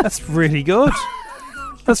alright, isn't it? That's really good.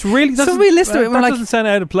 That's really... So we listen to it and we're that like... doesn't sound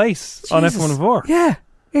out of place on F104. Yeah.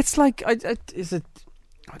 It's like... is it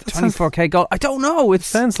 24k goal? I don't know. It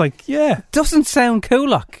sounds like... Yeah. It doesn't sound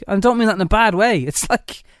Coolock. I don't mean that in a bad way. It's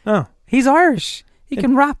like... No. He's Irish. He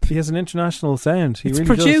can rap. He has an international sound. He It's really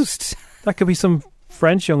produced. does. That could be some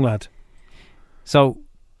French young lad. So,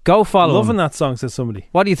 go follow Loving him. that song, says somebody.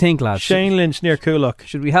 What do you think, lads? Shane Lynch near Coolock.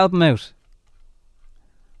 Should we help him out?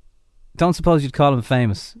 Don't suppose you'd call him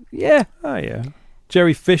famous. Yeah. Oh, yeah.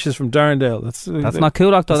 Jerry Fish is from Darndale. That's not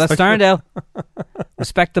Coolock, though. That's Darndale.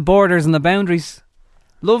 Respect the borders and the boundaries.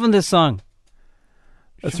 Loving this song.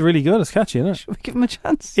 That's really good. It's catchy, isn't it? Should we give him a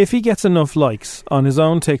chance? If he gets enough likes on his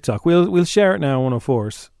own TikTok, we'll share it now on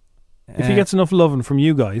 104s. If he gets enough loving from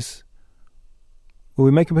you guys, will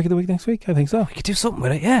we make a pick of the week next week? I think so. We could do something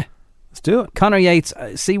with it, yeah. Let's do it. Connor Yates,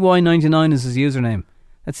 CY99 is his username.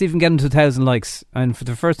 Let's see if we can get him to 1,000 likes. And for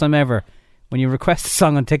the first time ever, when you request a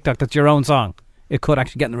song on TikTok that's your own song, it could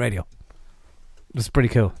actually get in the radio. That's pretty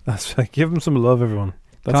cool. That's right. Give him some love, everyone.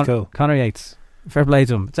 That's cool. Connor Yates. Fair play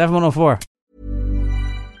to him. It's F104.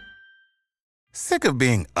 Sick of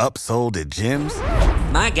being upsold at gyms?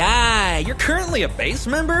 My guy, you're currently a base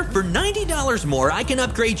member? For $90 more, I can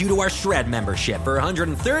upgrade you to our Shred membership. For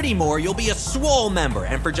 $130 more, you'll be a Swole member.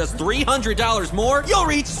 And for just $300 more, you'll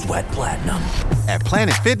reach Sweat Platinum. At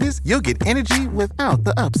Planet Fitness, you'll get energy without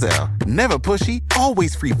the upsell. Never pushy,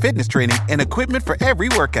 always free fitness training and equipment for every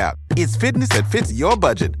workout. It's fitness that fits your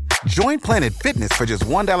budget. Join Planet Fitness for just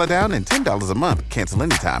 $1 down and $10 a month. Cancel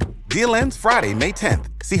anytime. Deal ends Friday, May 10th.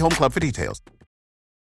 See Home Club for details.